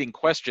was even getting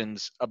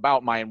questions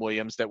about Mayan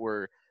Williams that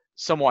were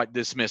somewhat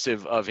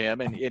dismissive of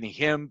him, and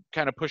him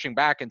kind of pushing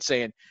back and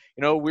saying,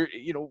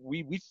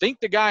 we think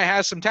the guy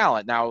has some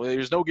talent. Now,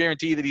 there's no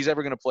guarantee that he's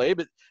ever going to play,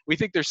 but we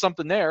think there's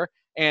something there.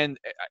 And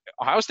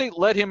Ohio State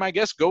let him, I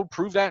guess, go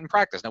prove that in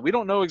practice. Now, we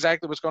don't know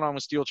exactly what's going on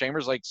with Steele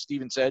Chambers. Like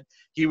Steven said,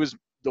 he was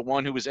the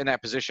one who was in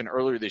that position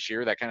earlier this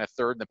year, that kind of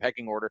third in the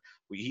pecking order.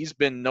 He's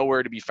been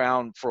nowhere to be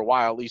found for a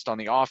while, at least on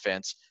the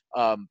offense.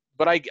 But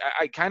But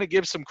I kind of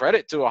give some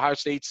credit to Ohio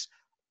State's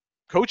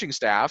coaching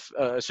staff,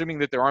 assuming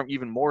that there aren't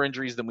even more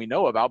injuries than we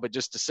know about, but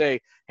just to say,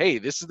 hey,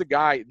 this is the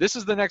guy, this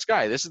is the next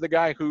guy, this is the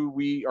guy who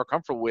we are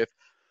comfortable with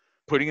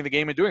putting in the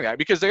game and doing that,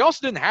 because they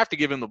also didn't have to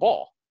give him the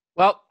ball.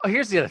 Well,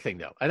 here's the other thing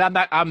though, and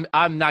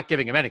I'm not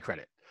giving him any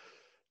credit.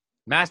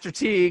 Master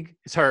Teague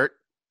is hurt.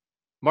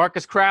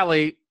 Marcus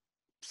Crowley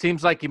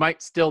seems like he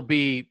might still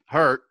be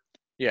hurt.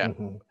 Yeah.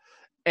 Mm-hmm.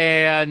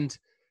 And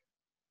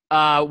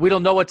we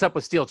don't know what's up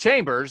with Steel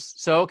Chambers,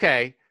 so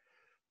okay.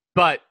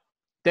 But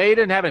they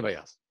didn't have anybody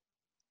else.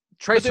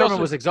 Trey Sermon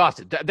was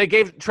exhausted.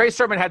 Trey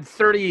Sermon had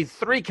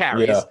 33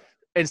 carries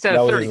instead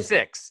of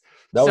 36.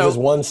 That was his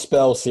one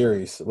spell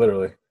series,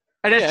 literally.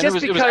 And it's just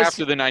because it was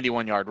after the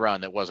 91-yard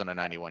run that wasn't a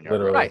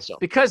 91-yard run. Right, so.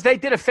 Because they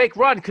did a fake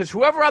run, because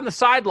whoever on the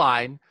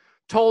sideline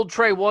told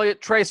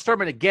Trey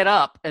Sermon to get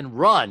up and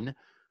run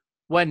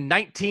when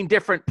 19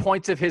 different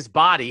points of his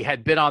body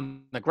had been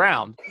on the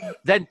ground,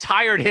 then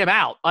tired him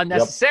out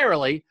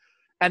unnecessarily. Yep.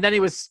 And then he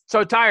was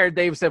so tired,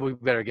 they said, we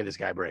better give this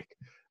guy a break.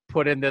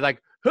 Put in there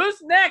like,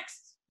 who's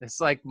next? It's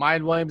like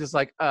Mayan Williams is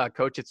like,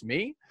 coach, it's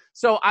me.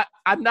 So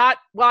I'm not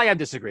 – well, I am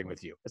disagreeing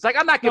with you. It's like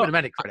I'm not giving him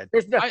any credit.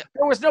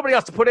 There was nobody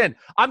else to put in.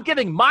 I'm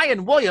giving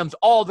Mayan Williams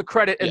all the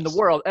credit in the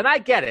world, and I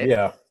get it.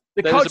 Yeah.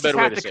 The coaches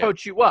have to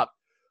coach you up.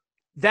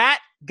 That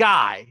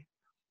guy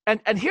 –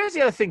 and here's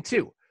the other thing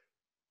too.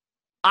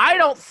 I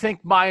don't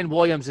think Mayan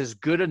Williams is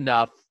good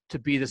enough to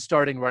be the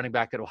starting running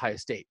back at Ohio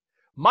State.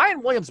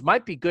 Mayan Williams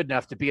might be good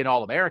enough to be an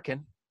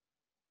All-American.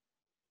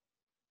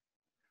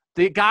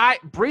 The guy,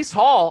 Breece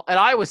Hall at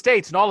Iowa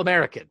State's an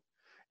All-American.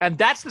 And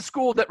that's the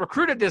school that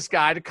recruited this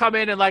guy to come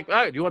in and like,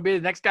 oh, do you want to be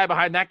the next guy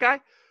behind that guy?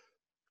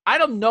 I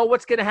don't know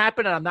what's going to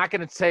happen, and I'm not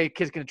going to say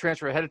kid's going to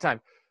transfer ahead of time.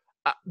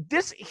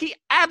 Did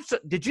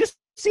you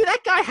see that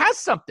guy has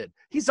something?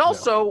 He's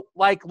also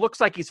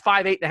looks like he's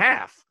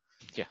 5'8.5".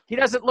 Yeah. He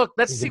doesn't look –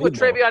 let's see what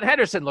Travion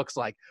Henderson looks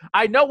like.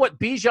 I know what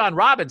Bijan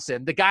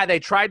Robinson, the guy they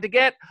tried to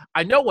get,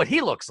 I know what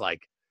he looks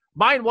like.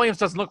 Mayan Williams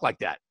doesn't look like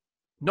that.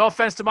 No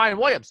offense to Mayan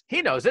Williams.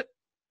 He knows it.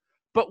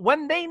 But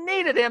when they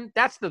needed him,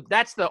 that's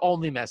the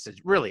only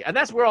message, really. And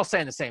we're all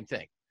saying the same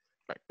thing.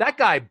 Right. That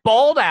guy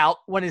balled out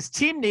when his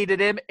team needed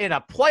him in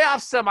a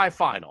playoff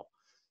semifinal.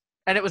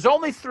 And it was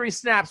only 3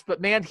 snaps, but,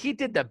 man, he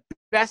did the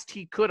best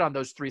he could on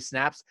those 3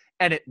 snaps,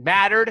 and it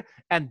mattered,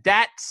 and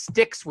that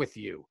sticks with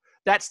you.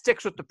 That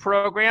sticks with the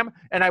program.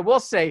 And I will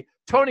say,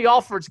 Tony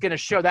Alford's going to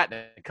show that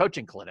in a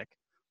coaching clinic.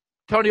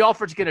 Tony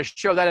Alford's going to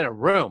show that in a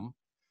room.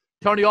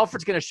 Tony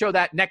Alford's going to show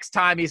that next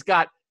time he's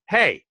got,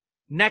 hey,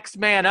 next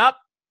man up.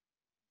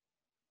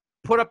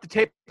 Put up the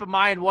tape of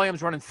Mayan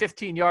Williams running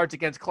 15 yards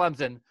against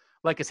Clemson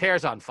like his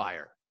hair's on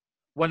fire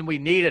when we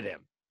needed him.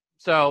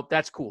 So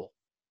that's cool.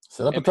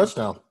 Set up a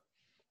touchdown.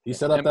 He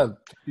set up that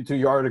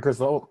 52-yard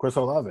to Chris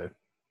Olave.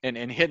 And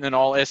hitting an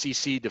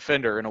all-SEC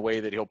defender in a way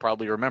that he'll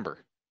probably remember.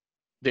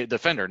 The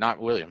defender, not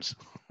Williams.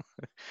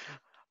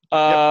 Who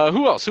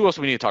else? Who else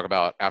do we need to talk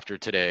about after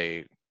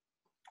today?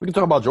 We can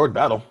talk about Jordan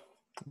Battle.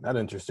 That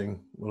interesting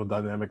little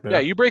dynamic there. Yeah,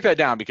 you break that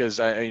down because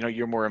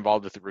you're more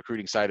involved with the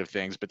recruiting side of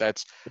things. But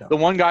that's the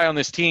one guy on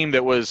this team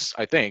that was,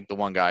 I think, the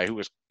one guy who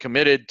was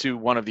committed to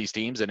one of these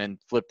teams and then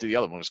flipped to the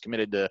other one. Was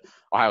committed to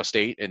Ohio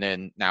State and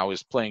then now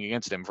is playing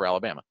against him for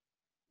Alabama.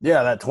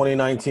 Yeah, that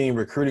 2019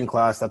 recruiting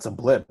class, that's a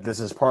blip.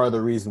 This is part of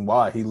the reason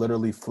why he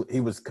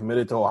was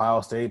committed to Ohio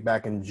State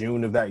back in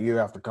June of that year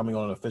after coming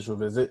on an official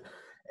visit.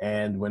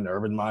 And when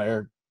Urban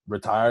Meyer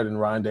retired and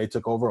Ryan Day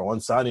took over on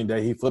signing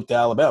day, he flipped to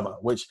Alabama,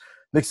 which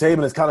Nick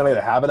Saban has kind of made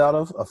a habit out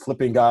of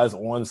flipping guys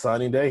on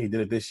signing day. He did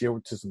it this year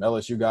to some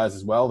LSU guys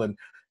as well. And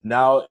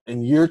now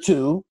in year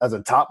 2, as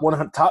a top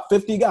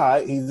 50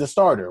 guy, he's the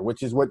starter,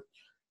 which is what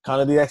kind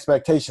of the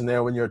expectation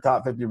there when you're a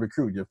top 50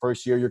 recruit. Your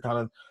first year, you're kind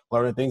of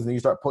learning things, and then you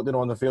start putting it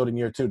on the field in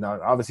year 2. Now,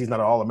 obviously, he's not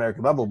an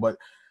All-American level, but,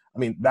 I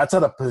mean, that's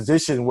at a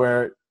position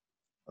where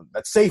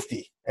that's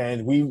safety.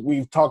 And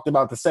we've talked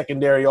about the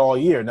secondary all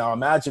year. Now,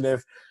 imagine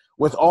if,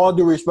 with all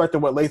due respect to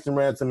what Lathan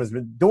Ransom has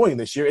been doing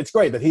this year, it's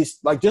great that he's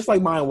just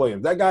like Mayan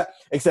Williams. That guy,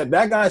 except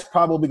that guy's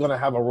probably going to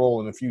have a role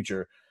in the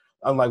future,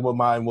 unlike what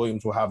Mayan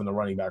Williams will have in the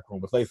running back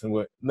room with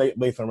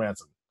Lathan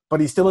Ransom.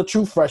 But he's still a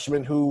true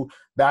freshman who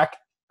back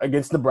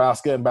against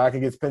Nebraska and back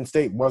against Penn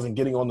State wasn't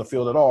getting on the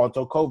field at all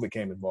until COVID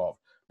came involved.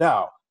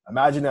 Now,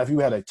 imagine if you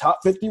had a top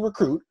 50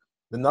 recruit,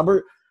 the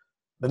number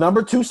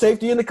 2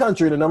 safety in the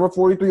country, the number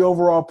 43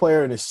 overall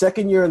player in his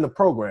second year in the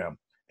program,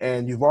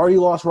 and you've already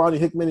lost Ronnie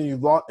Hickman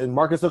and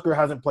Marcus Hooker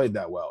hasn't played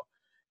that well.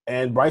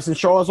 And Bryson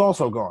Shaw is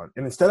also gone.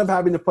 And instead of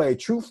having to play a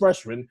true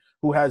freshman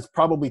who has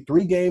probably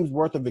 3 games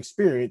worth of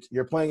experience,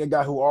 you're playing a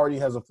guy who already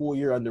has a full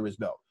year under his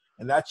belt.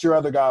 And that's your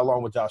other guy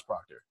along with Josh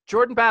Proctor.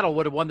 Jordan Battle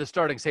would have won the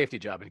starting safety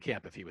job in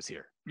camp if he was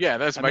here. Yeah,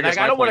 that's my point.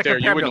 I don't want to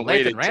compare him to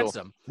Lathan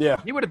Ransom.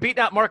 Yeah. He would have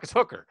beaten out Marcus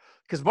Hooker.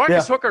 Because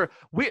Marcus Hooker,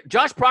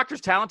 Josh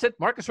Proctor's talented.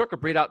 Marcus Hooker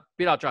beat out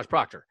Josh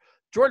Proctor.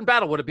 Jordan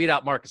Battle would have beat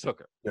out Marcus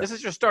Hooker. Yeah. This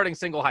is your starting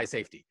single high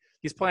safety.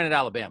 He's playing at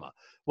Alabama.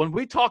 When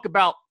we talk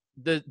about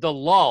the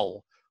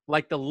lull,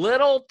 like the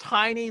little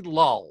tiny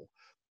lull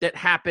that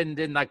happened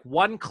in like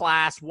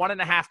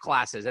 1.5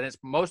 classes, and it's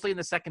mostly in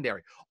the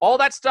secondary. All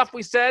that stuff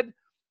we said,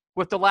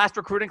 with the last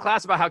recruiting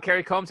class about how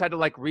Kerry Combs had to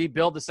like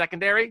rebuild the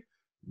secondary?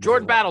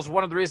 Jordan Battle's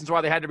one of the reasons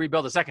why they had to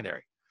rebuild the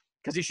secondary,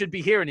 because he should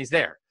be here and he's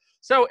there.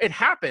 So it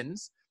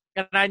happens.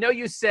 And I know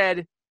you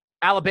said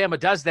Alabama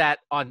does that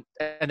and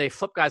they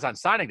flip guys on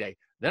signing day.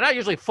 They're not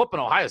usually flipping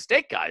Ohio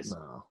State guys.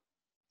 No.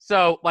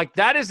 So like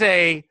that is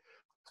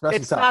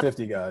especially top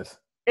 50 guys.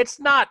 It's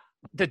not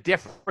the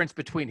difference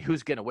between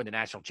who's going to win the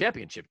national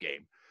championship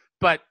game,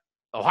 but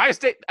Ohio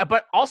State,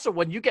 but also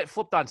when you get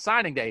flipped on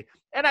signing day,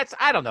 and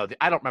I don't know,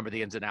 I don't remember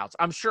the ins and outs.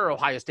 I'm sure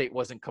Ohio State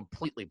wasn't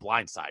completely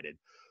blindsided,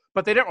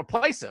 but they didn't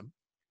replace him.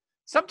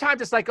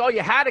 Sometimes it's like, oh,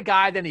 you had a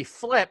guy, then he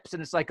flips,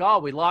 and it's like, oh,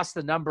 we lost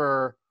the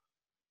number.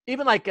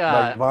 Even like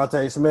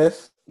Devontae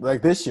Smith,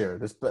 like this year,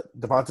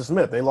 Devontae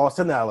Smith, they lost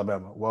him to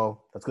Alabama.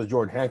 Well, that's because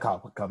Jordan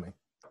Hancock was coming.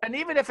 And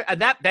even if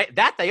that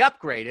they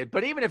upgraded,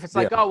 but even if it's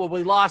like, oh, well,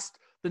 we lost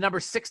the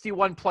number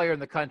 61 player in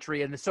the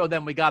country, and so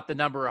then we got the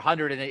number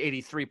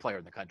 183 player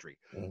in the country.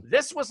 Mm-hmm.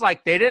 This was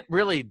like they didn't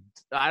really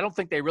 – I don't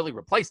think they really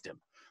replaced him.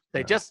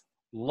 They just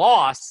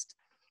lost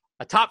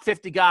a top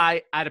 50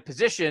 guy at a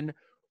position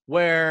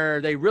where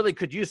they really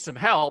could use some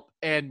help,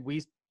 and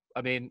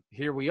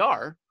here we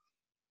are.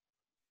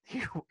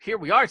 Here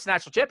we are. It's a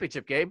national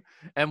championship game,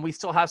 and we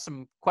still have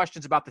some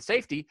questions about the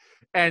safety,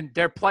 and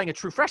they're playing a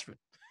true freshman.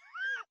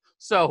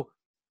 So,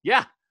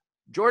 yeah,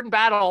 Jordan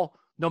Battle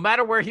 – no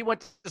matter where he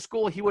went to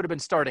school, he would have been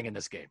starting in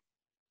this game.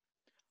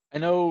 I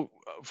know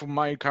from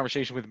my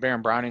conversation with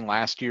Baron Browning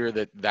last year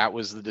that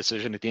was the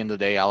decision at the end of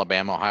the day,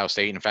 Alabama, Ohio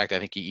State. In fact, I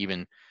think he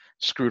even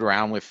screwed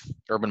around with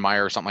Urban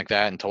Meyer or something like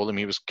that and told him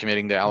he was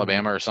committing to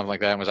Alabama or something like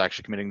that and was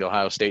actually committing to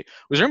Ohio State.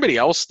 Was there anybody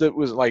else that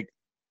was like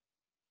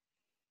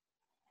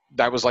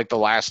the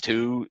last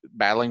two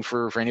battling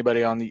for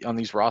anybody on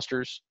these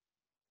rosters?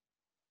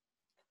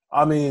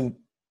 I mean,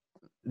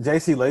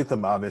 J.C.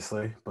 Latham,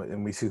 obviously,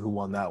 and we see who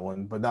won that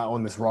one, but not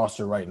on this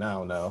roster right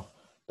now, no,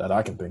 that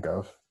I can think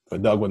of.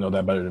 But Doug would know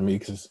that better than me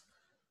because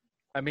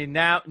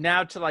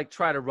now to like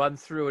try to run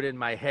through it in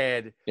my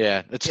head.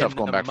 Yeah, it's tough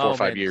going back 4 or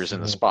 5 years in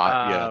the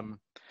spot.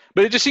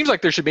 But it just seems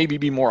like there should maybe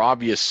be more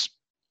obvious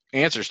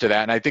answers to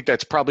that, and I think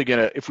that's probably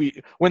gonna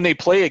when they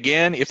play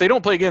again, if they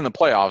don't play again in the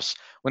playoffs,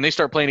 when they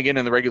start playing again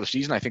in the regular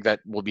season, I think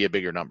that will be a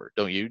bigger number.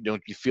 Don't you?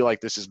 Don't you feel like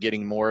this is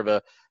getting more of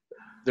a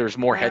there's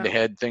more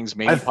head-to-head things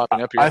maybe popping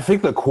up here? I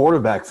think the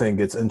quarterback thing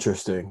gets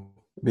interesting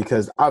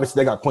because obviously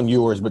they got Quinn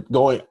Ewers, but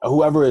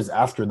whoever is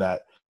after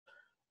that,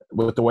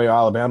 with the way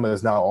Alabama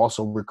is now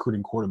also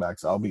recruiting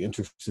quarterbacks, I'll be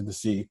interested to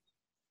see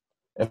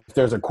if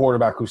there's a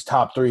quarterback whose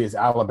top three is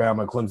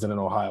Alabama, Clemson, and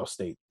Ohio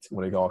State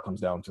when it all comes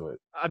down to it.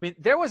 I mean,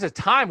 there was a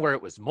time where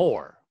it was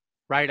more,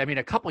 right? I mean,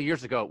 a couple of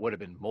years ago it would have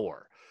been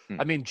more.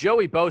 I mean,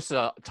 Joey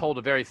Bosa told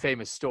a very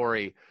famous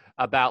story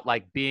about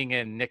like being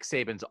in Nick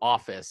Saban's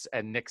office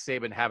and Nick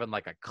Saban having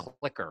like a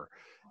clicker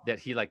that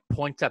he like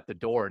points at the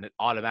door and it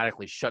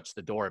automatically shuts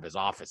the door of his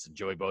office. And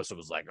Joey Bosa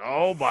was like,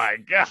 oh my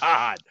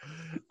God.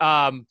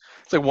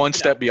 It's like one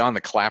step beyond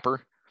the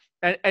clapper.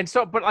 And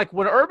so, but like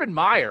when Urban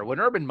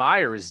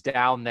Meyer is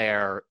down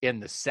there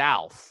in the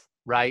South,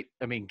 right?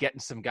 I mean,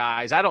 getting some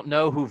guys, I don't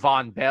know who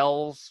Von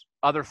Bell's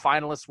other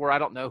finalists were. I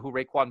don't know who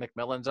Raekwon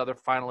McMillan's other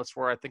finalists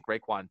were. I think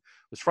Raekwon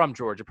was from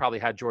Georgia, probably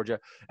had Georgia.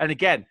 And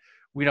again,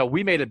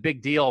 we made a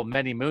big deal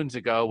many moons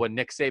ago when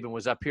Nick Saban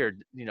was up here,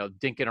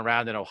 dinking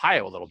around in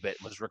Ohio a little bit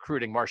and was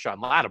recruiting Marshawn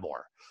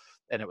Lattimore.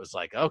 And it was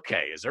like,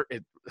 okay,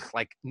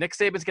 Nick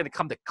Saban's going to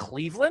come to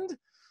Cleveland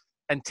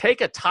and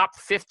take a top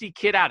 50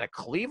 kid out of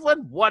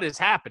Cleveland? What is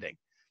happening?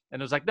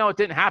 And it was like, no, it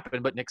didn't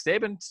happen. But Nick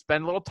Saban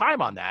spent a little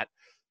time on that.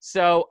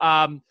 So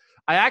I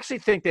actually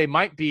think they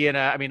might be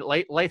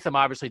Latham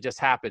obviously just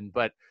happened,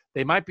 but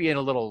they might be in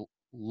a little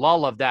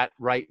lull of that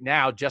right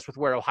now just with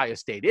where Ohio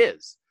State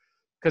is.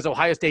 Because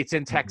Ohio State's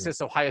in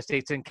Texas, Ohio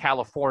State's in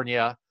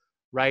California,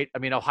 right? I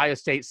mean, Ohio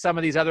State, some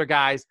of these other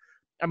guys.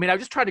 I mean, I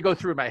just tried to go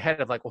through in my head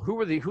of like, well,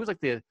 who's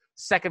like the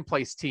second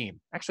place team?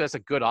 Actually, that's a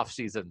good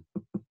offseason.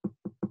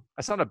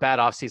 That's not a bad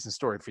offseason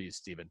story for you,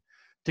 Stephen.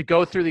 To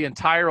go through the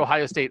entire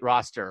Ohio State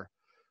roster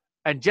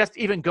and just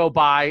even go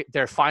by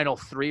their final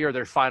three or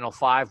their final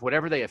five,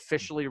 whatever they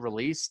officially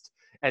released,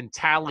 and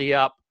tally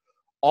up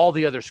all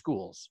the other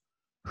schools.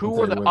 Who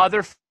were the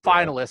other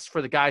finalists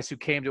for the guys who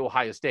came to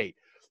Ohio State?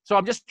 So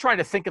I'm just trying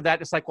to think of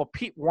that. It's like, well,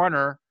 Pete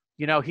Werner,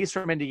 he's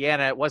from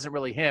Indiana. It wasn't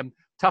really him.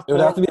 Tough. It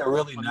would have to be a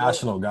really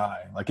national guy.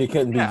 Like it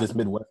couldn't be just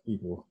Midwest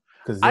people.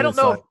 I don't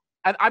know.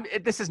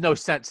 This is no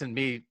sense in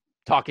me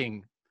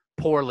talking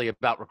poorly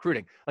about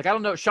recruiting. Like, I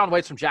don't know. Shaun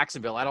Wade's from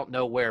Jacksonville. I don't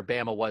know where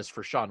Bama was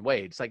for Shaun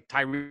Wade. It's like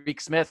Tyreek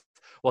Smith.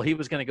 Well, he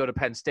was going to go to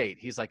Penn State.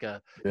 He's like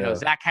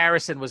Zach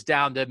Harrison was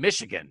down to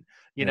Michigan,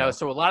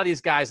 so a lot of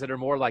these guys that are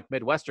more like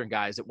Midwestern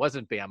guys, it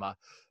wasn't Bama.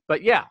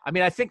 But yeah, I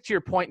mean, I think to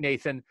your point,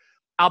 Nathan,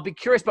 I'll be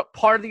curious, but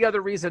part of the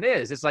other reason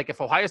is like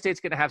if Ohio State's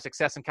going to have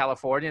success in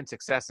California and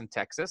success in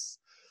Texas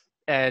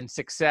and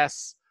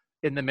success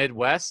in the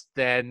Midwest,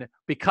 then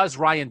because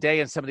Ryan Day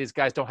and some of these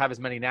guys don't have as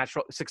many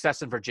natural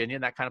success in Virginia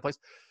and that kind of place,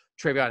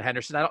 TreVeyon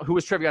Henderson, who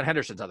was TreVeyon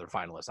Henderson's other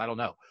finalist? I don't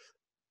know.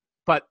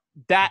 But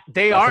that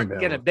they aren't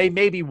going to – they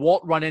maybe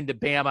won't run into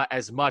Bama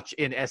as much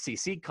in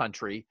SEC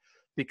country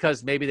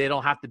because maybe they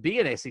don't have to be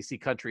in ACC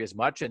country as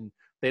much and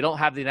they don't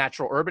have the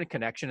natural urban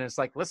connection. And it's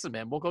like, listen,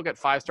 man, we'll go get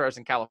 5 stars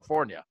in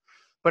California.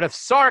 But if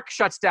Sark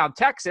shuts down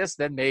Texas,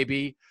 then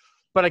maybe.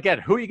 But again,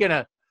 who are you going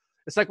to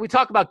 – it's like we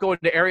talk about going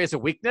to areas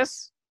of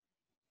weakness.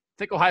 I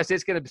think Ohio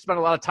State's going to spend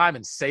a lot of time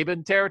in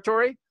Saban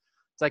territory.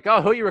 It's like,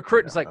 oh, who are you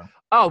recruiting? It's like,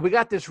 oh, we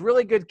got this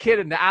really good kid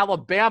in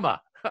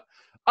Alabama.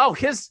 Oh,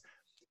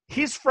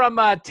 he's from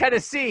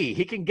Tennessee.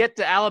 He can get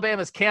to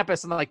Alabama's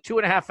campus in like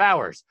 2.5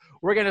 hours.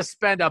 We're going to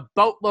spend a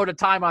boatload of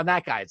time on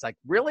that guy. It's like,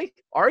 really?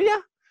 Are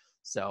you?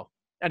 So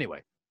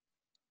anyway.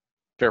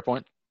 Fair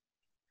point.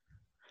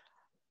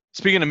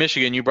 Speaking of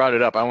Michigan, you brought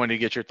it up. I wanted to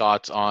get your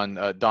thoughts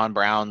on Don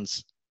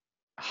Brown's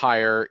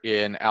hire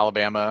in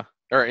Arizona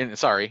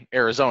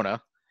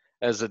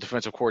as a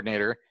defensive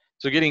coordinator.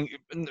 So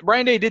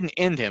Ryan Day didn't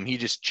end him. He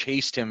just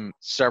chased him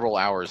several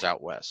hours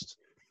out west.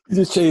 He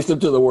just chased him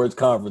to the worst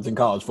conference in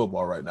college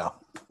football right now.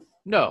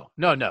 No.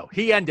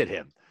 He ended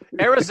him.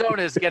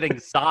 Arizona is getting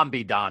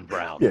zombie Don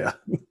Brown. Yeah.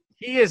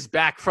 He is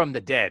back from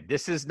the dead.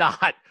 This is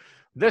not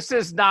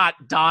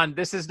Don.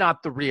 This is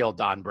not the real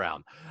Don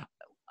Brown.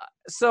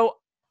 So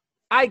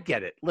I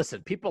get it.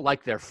 Listen, people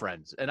like their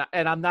friends, and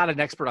I'm not an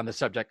expert on the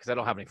subject because I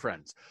don't have any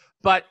friends.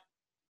 But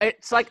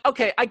it's like,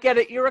 okay, I get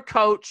it. You're a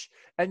coach,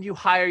 and you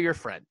hire your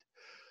friend.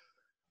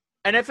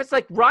 And if it's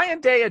like Ryan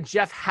Day and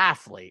Jeff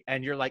Hafley,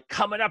 and you're like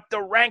coming up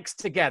the ranks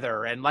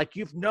together, and like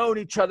you've known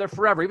each other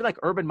forever, even like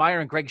Urban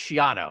Meyer and Greg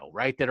Schiano,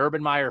 right? That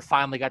Urban Meyer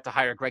finally got to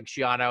hire Greg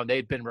Schiano, and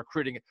they'd been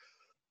recruiting.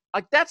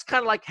 Like that's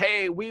kind of like,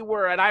 hey,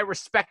 and I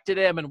respected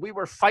him, and we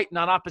were fighting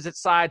on opposite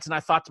sides, and I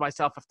thought to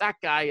myself, if that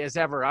guy is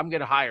ever, I'm going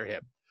to hire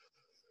him.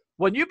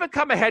 When you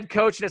become a head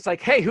coach and it's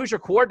like, hey, who's your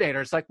coordinator?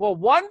 It's like, well,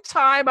 one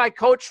time I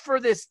coached for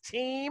this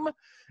team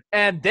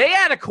and they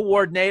had a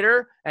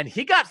coordinator and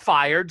he got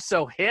fired.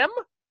 So him,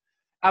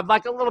 I'm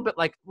like a little bit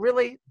like,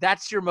 really?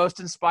 That's your most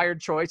inspired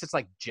choice? It's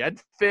like Jed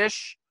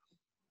Fish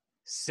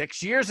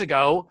 6 years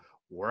ago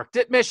worked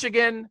at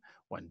Michigan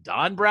when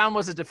Don Brown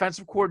was a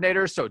defensive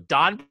coordinator. So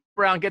Don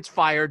Brown gets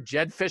fired.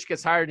 Jed Fish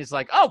gets hired. And he's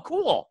like, oh,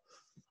 cool.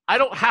 I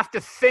don't have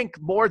to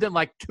think more than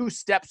like 2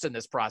 steps in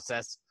this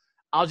process.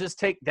 I'll just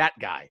take that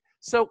guy.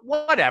 So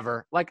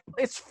whatever, like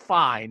it's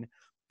fine.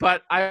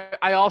 But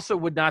I also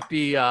would not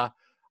be, I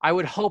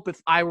would hope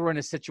if I were in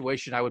a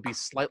situation, I would be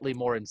slightly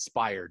more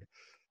inspired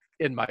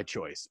in my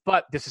choice.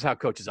 But this is how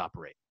coaches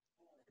operate.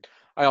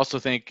 I also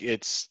think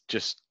it's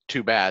just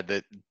too bad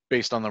that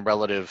based on the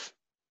relative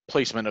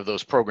placement of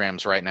those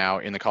programs right now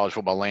in the college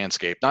football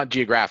landscape, not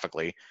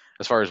geographically,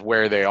 as far as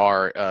where they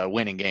are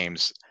winning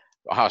games,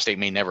 Ohio State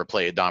may never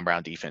play a Don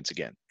Brown defense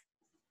again.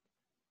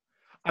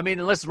 I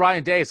mean, unless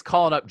Ryan Day is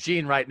calling up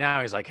Gene right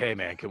now, he's like, "Hey,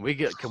 man, can we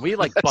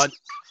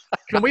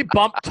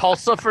bump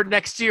Tulsa for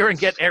next year and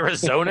get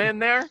Arizona in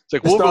there?" It's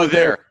like we'll go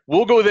there.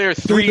 We'll go there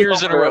 3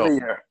 years in a row.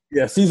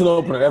 Yeah, season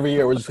opener every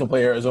year. We're just gonna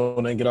play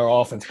Arizona and get our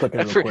offense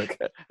clicking real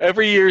quick.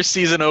 Every year's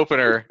season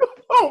opener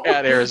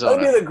at Arizona.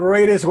 That'd be the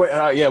greatest way.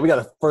 We got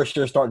a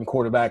first-year starting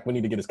quarterback. We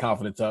need to get his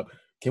confidence up.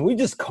 Can we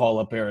just call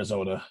up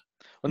Arizona?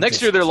 Well,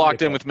 next year they're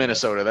locked in with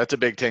Minnesota. That's a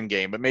Big Ten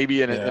game, but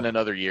maybe in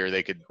another year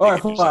they could. All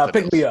right, fine.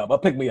 Pick me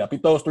up. Pick me up. He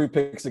throws 3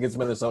 picks against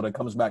Minnesota,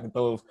 comes back and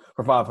throws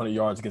for 500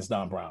 yards against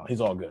Don Brown. He's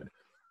all good.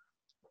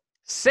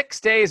 6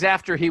 days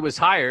after he was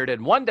hired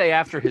and 1 day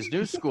after his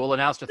new school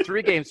announced a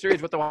 3-game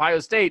series with Ohio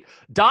State,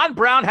 Don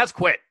Brown has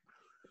quit.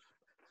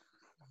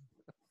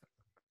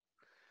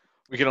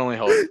 We can only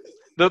hope.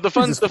 The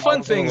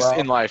fun things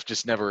in life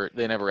just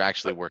never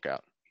actually work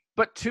out.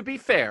 But to be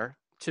fair,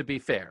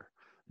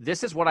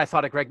 this is what I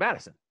thought of Greg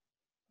Madison.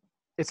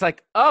 It's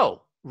like,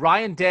 oh,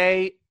 Ryan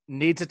Day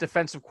needs a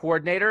defensive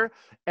coordinator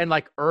and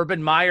like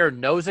Urban Meyer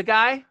knows a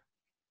guy.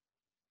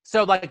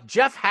 So like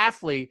Jeff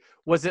Hafley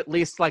was at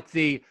least like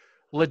the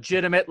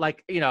legitimate,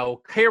 like, you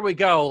know, here we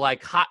go,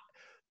 like hot.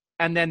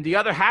 And then the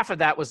other half of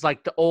that was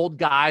like the old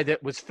guy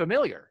that was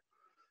familiar.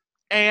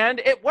 And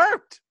it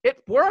worked.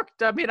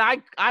 I mean,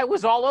 I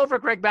was all over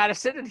Greg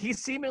Madison, and he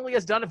seemingly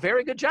has done a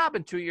very good job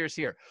in 2 years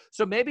here.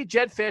 So maybe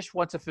Jed Fish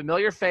wants a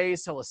familiar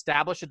face. He'll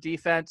establish a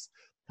defense.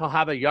 He'll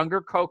have a younger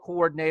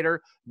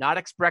co-coordinator, not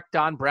expect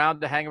Don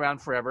Brown to hang around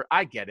forever.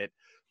 I get it.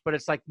 But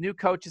it's like new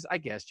coaches, I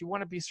guess. You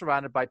want to be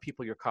surrounded by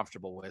people you're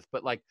comfortable with.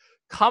 But like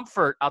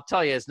comfort, I'll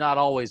tell you, is not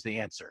always the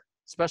answer,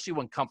 especially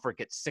when comfort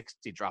gets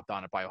 60 dropped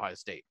on it by Ohio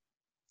State.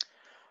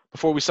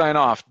 Before we sign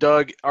off,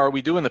 Doug, are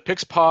we doing the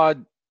Picks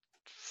Pod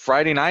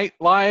Friday night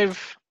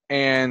live?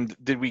 And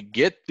did we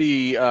get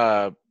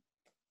the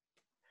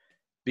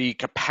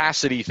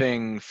capacity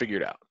thing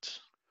figured out?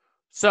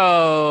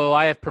 So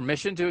I have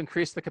permission to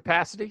increase the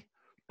capacity,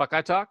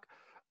 Buckeye Talk.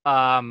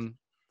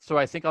 So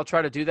I think I'll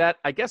try to do that.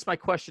 I guess my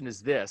question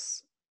is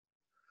this.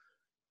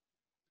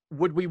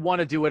 Would we want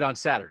to do it on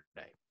Saturday?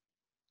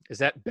 Is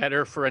that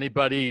better for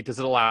anybody? Does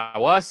it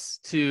allow us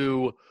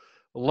to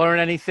learn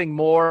anything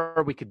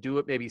more? We could do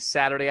it maybe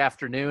Saturday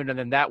afternoon, and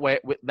then that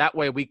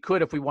way we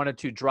could, if we wanted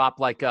to,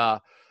 drop like I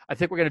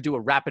think we're going to do a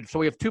rapid. So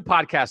we have 2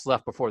 podcasts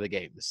left before the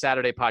game: the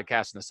Saturday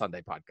podcast and the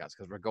Sunday podcast,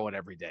 because we're going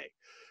every day.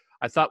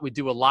 I thought we'd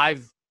do a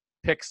live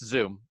picks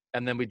Zoom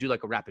and then we do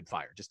like a rapid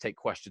fire, just take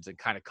questions and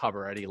kind of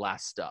cover any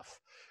last stuff.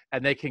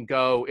 And they can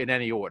go in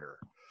any order.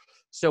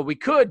 So we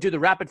could do the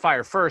rapid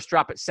fire first,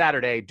 drop it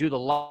Saturday, do the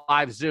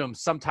live Zoom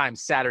sometime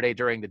Saturday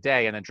during the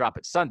day, and then drop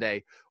it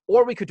Sunday.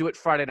 Or we could do it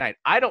Friday night.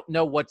 I don't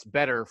know what's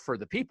better for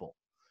the people.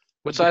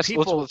 Let's ask the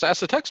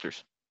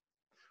texters.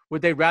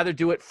 Would they rather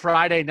do it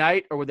Friday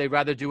night, or would they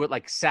rather do it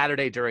like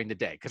Saturday during the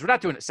day? Because we're not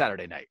doing it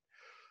Saturday night.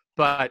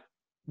 But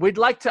we'd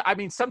like to, I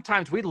mean,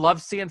 sometimes we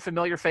love seeing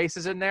familiar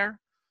faces in there,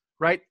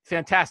 right?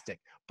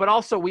 Fantastic. But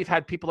also we've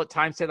had people at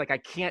times say, like, I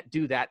can't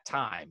do that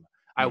time.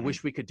 I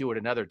wish we could do it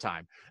another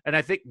time. And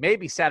I think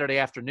maybe Saturday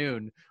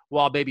afternoon,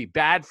 while maybe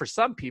bad for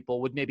some people,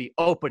 would maybe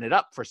open it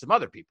up for some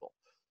other people.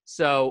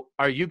 So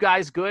are you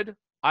guys good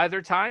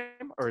either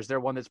time, or is there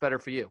one that's better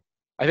for you?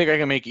 I think I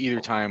can make either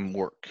time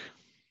work.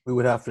 We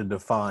would have to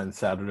define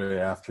Saturday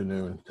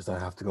afternoon because I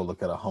have to go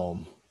look at a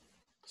home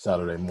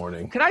Saturday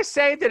morning. Can I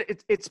say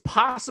that it's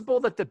possible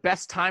that the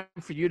best time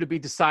for you to be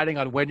deciding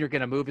on when you're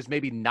going to move is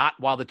maybe not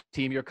while the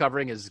team you're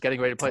covering is getting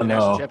ready to play the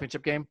national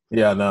championship game?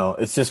 Yeah, no.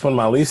 It's just when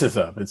my lease is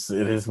up. It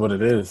is what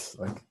it is.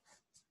 Like,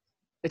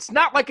 it's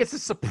not like it's a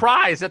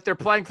surprise that they're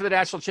playing for the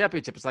national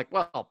championship. It's like,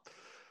 well,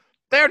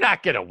 they're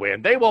not going to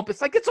win. They won't.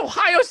 It's like it's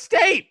Ohio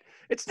State.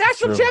 It's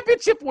national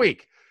championship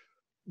week.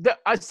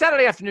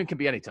 Saturday afternoon can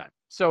be anytime.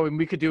 So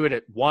we could do it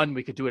at 1.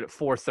 We could do it at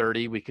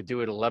 4:30. We could do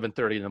it at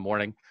 11:30 in the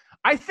morning.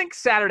 I think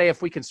Saturday,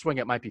 if we can swing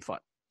it, might be fun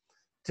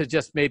to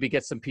just maybe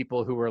get some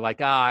people who are like,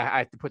 I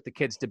have to put the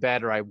kids to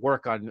bed, or I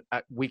work on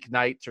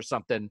weeknights or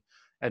something,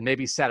 and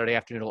maybe Saturday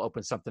afternoon will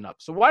open something up.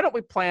 So why don't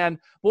we plan?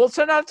 We'll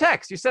send out a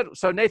text. You said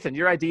so, Nathan.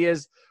 Your idea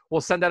is we'll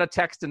send out a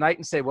text tonight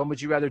and say, when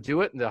would you rather do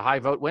it? And the high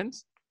vote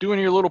wins. Doing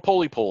your little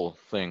poll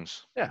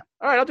things. Yeah.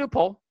 All right. I'll do a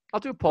poll.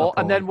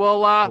 And then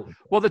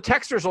the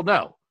texters will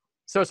know.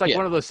 So it's like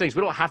one of those things.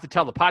 We don't have to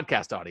tell the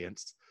podcast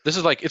audience. This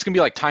is like, it's going to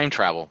be like time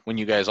travel when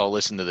you guys all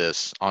listen to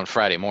this on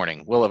Friday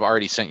morning. We'll have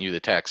already sent you the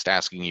text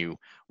asking you,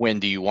 when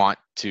do you want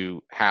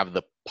to have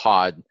the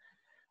pod?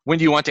 When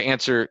do you want to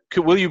answer?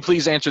 Will you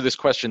please answer this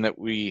question that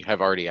we have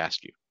already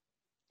asked you?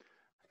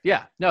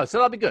 Yeah. No, so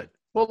that'll be good.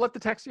 We'll let the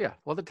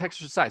texters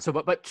decide. So,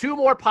 but 2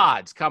 more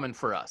pods coming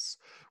for us.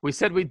 We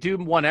said we'd do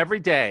one every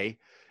day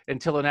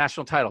until the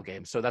national title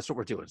game. So that's what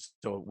we're doing.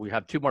 So we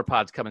have 2 more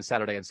pods coming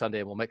Saturday and Sunday.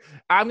 And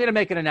I'm going to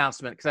make an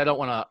announcement because I don't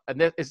want to, and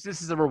this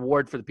is a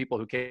reward for the people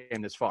who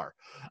came this far.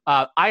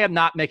 I am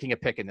not making a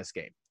pick in this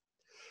game.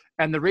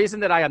 And the reason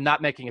that I am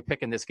not making a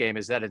pick in this game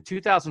is that in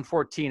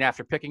 2014,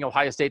 after picking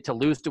Ohio State to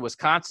lose to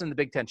Wisconsin in the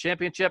Big Ten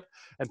Championship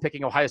and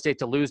picking Ohio State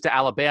to lose to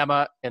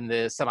Alabama in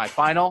the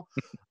semifinal,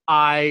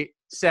 I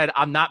said,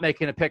 I'm not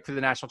making a pick for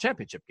the national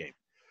championship game.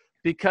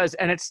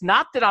 And it's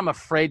not that I'm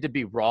afraid to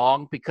be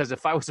wrong, because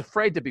if I was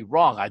afraid to be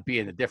wrong, I'd be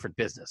in a different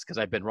business because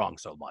I've been wrong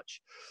so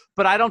much.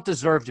 But I don't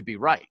deserve to be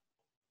right.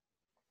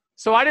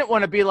 So I didn't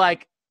want to be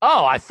like,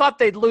 oh, I thought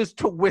they'd lose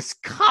to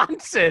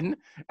Wisconsin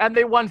and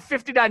they won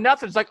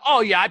 59-0. It's like,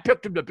 oh, yeah, I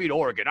picked them to beat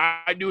Oregon.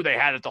 I knew they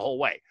had it the whole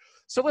way.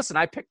 So listen,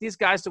 I picked these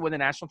guys to win the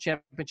national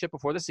championship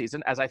before the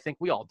season, as I think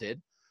we all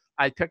did.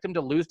 I picked them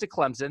to lose to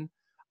Clemson.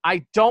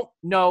 I don't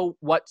know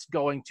what's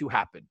going to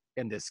happen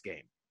in this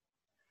game.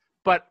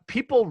 But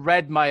people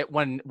read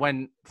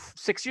when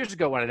 6 years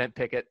ago when I didn't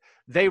pick it,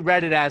 they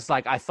read it as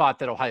like I thought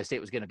that Ohio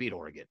State was going to beat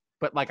Oregon.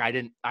 But like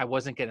I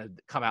wasn't going to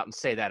come out and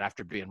say that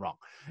after being wrong.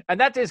 And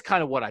that is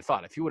kind of what I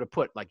thought. If you would have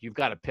put like you've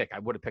got to pick, I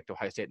would have picked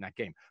Ohio State in that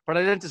game. But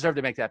I didn't deserve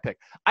to make that pick.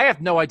 I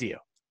have no idea.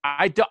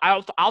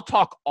 I'll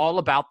talk all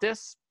about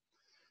this,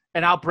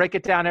 and I'll break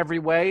it down every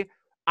way.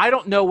 I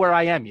don't know where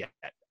I am yet.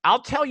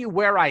 I'll tell you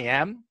where I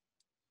am,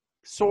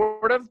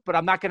 sort of, but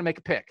I'm not going to make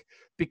a pick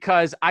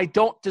because I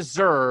don't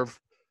deserve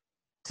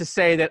to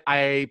say that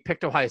I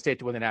picked Ohio State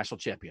to win the national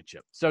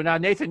championship. So now,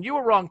 Nathan, you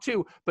were wrong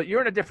too, but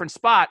you're in a different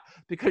spot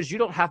because you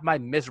don't have my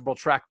miserable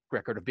track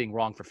record of being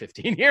wrong for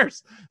 15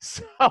 years.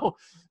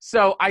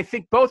 So I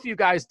think both of you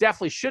guys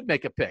definitely should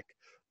make a pick.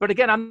 But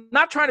again, I'm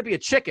not trying to be a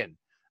chicken,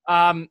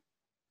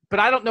 but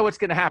I don't know what's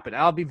going to happen.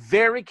 I'll be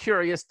very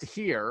curious to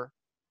hear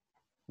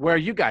where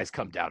you guys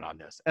come down on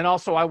this. And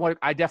also,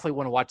 I definitely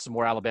want to watch some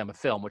more Alabama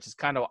film, which is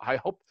kind of, I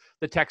hope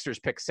the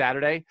texters pick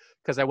Saturday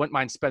because I wouldn't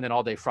mind spending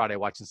all day Friday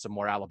watching some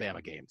more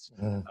Alabama games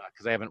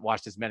because I haven't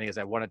watched as many as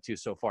I wanted to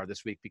so far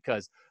this week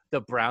because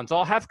the Browns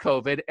all have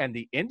COVID and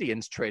the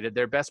Indians traded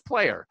their best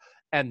player.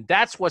 And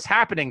that's what's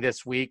happening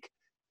this week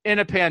in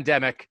a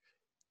pandemic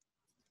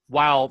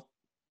while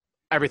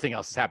everything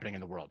else is happening in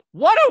the world.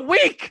 What a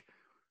week!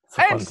 It's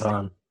a fun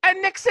time.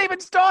 And Nick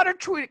Saban's daughter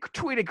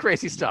tweeted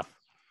crazy stuff.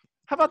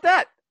 How about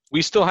that?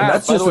 We still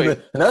have,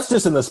 and that's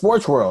just in the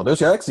sports world.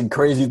 There's actually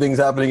crazy things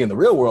happening in the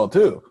real world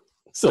too.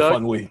 It's a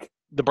fun week.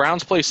 The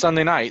Browns play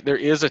Sunday night. There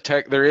is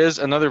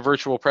another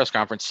virtual press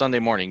conference Sunday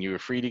morning. You are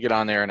free to get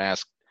on there and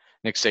ask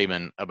Nick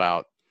Saban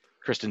about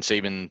Kristen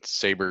Saban,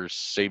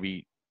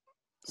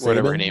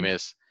 whatever her name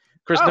is.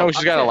 No,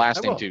 she's got a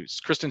last name too.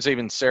 It's Kristen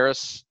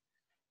Saban-Saris.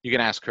 You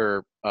can ask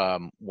her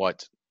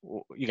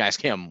you can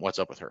ask him what's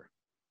up with her.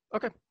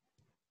 Okay.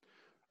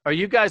 When are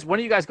you guys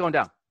going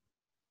down?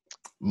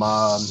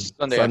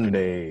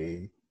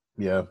 Sunday.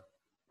 Yeah.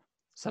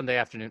 Sunday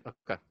afternoon.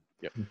 Okay.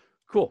 Yep.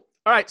 Cool.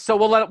 All right.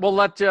 So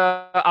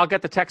I'll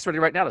get the text ready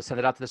right now to send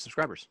it out to the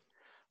subscribers.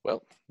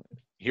 Well,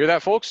 hear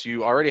that, folks?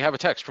 You already have a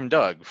text from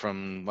Doug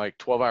from like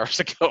 12 hours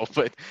ago.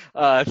 But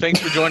thanks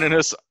for joining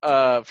us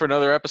for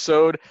another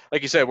episode.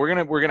 Like you said, we're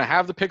gonna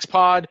have the Picks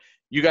Pod.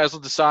 You guys will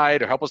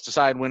decide or help us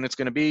decide when it's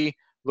gonna be.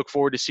 Look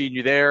forward to seeing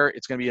you there.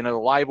 It's gonna be another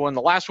live one.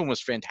 The last one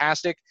was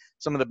fantastic.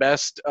 Some of the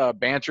best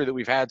banter that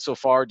we've had so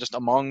far, just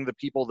among the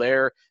people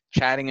there,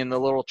 chatting in the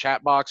little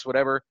chat box,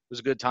 whatever. It was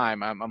a good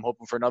time. I'm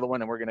hoping for another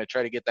one, and we're gonna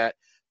try to get that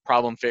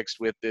problem fixed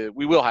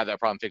we will have that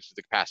problem fixed with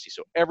the capacity,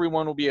 so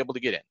everyone will be able to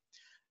get in.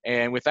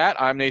 And with that,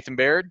 I'm Nathan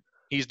Baird.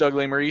 He's Doug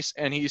Lesmerises,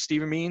 and he's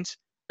Stephen Means.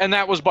 And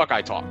that was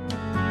Buckeye Talk.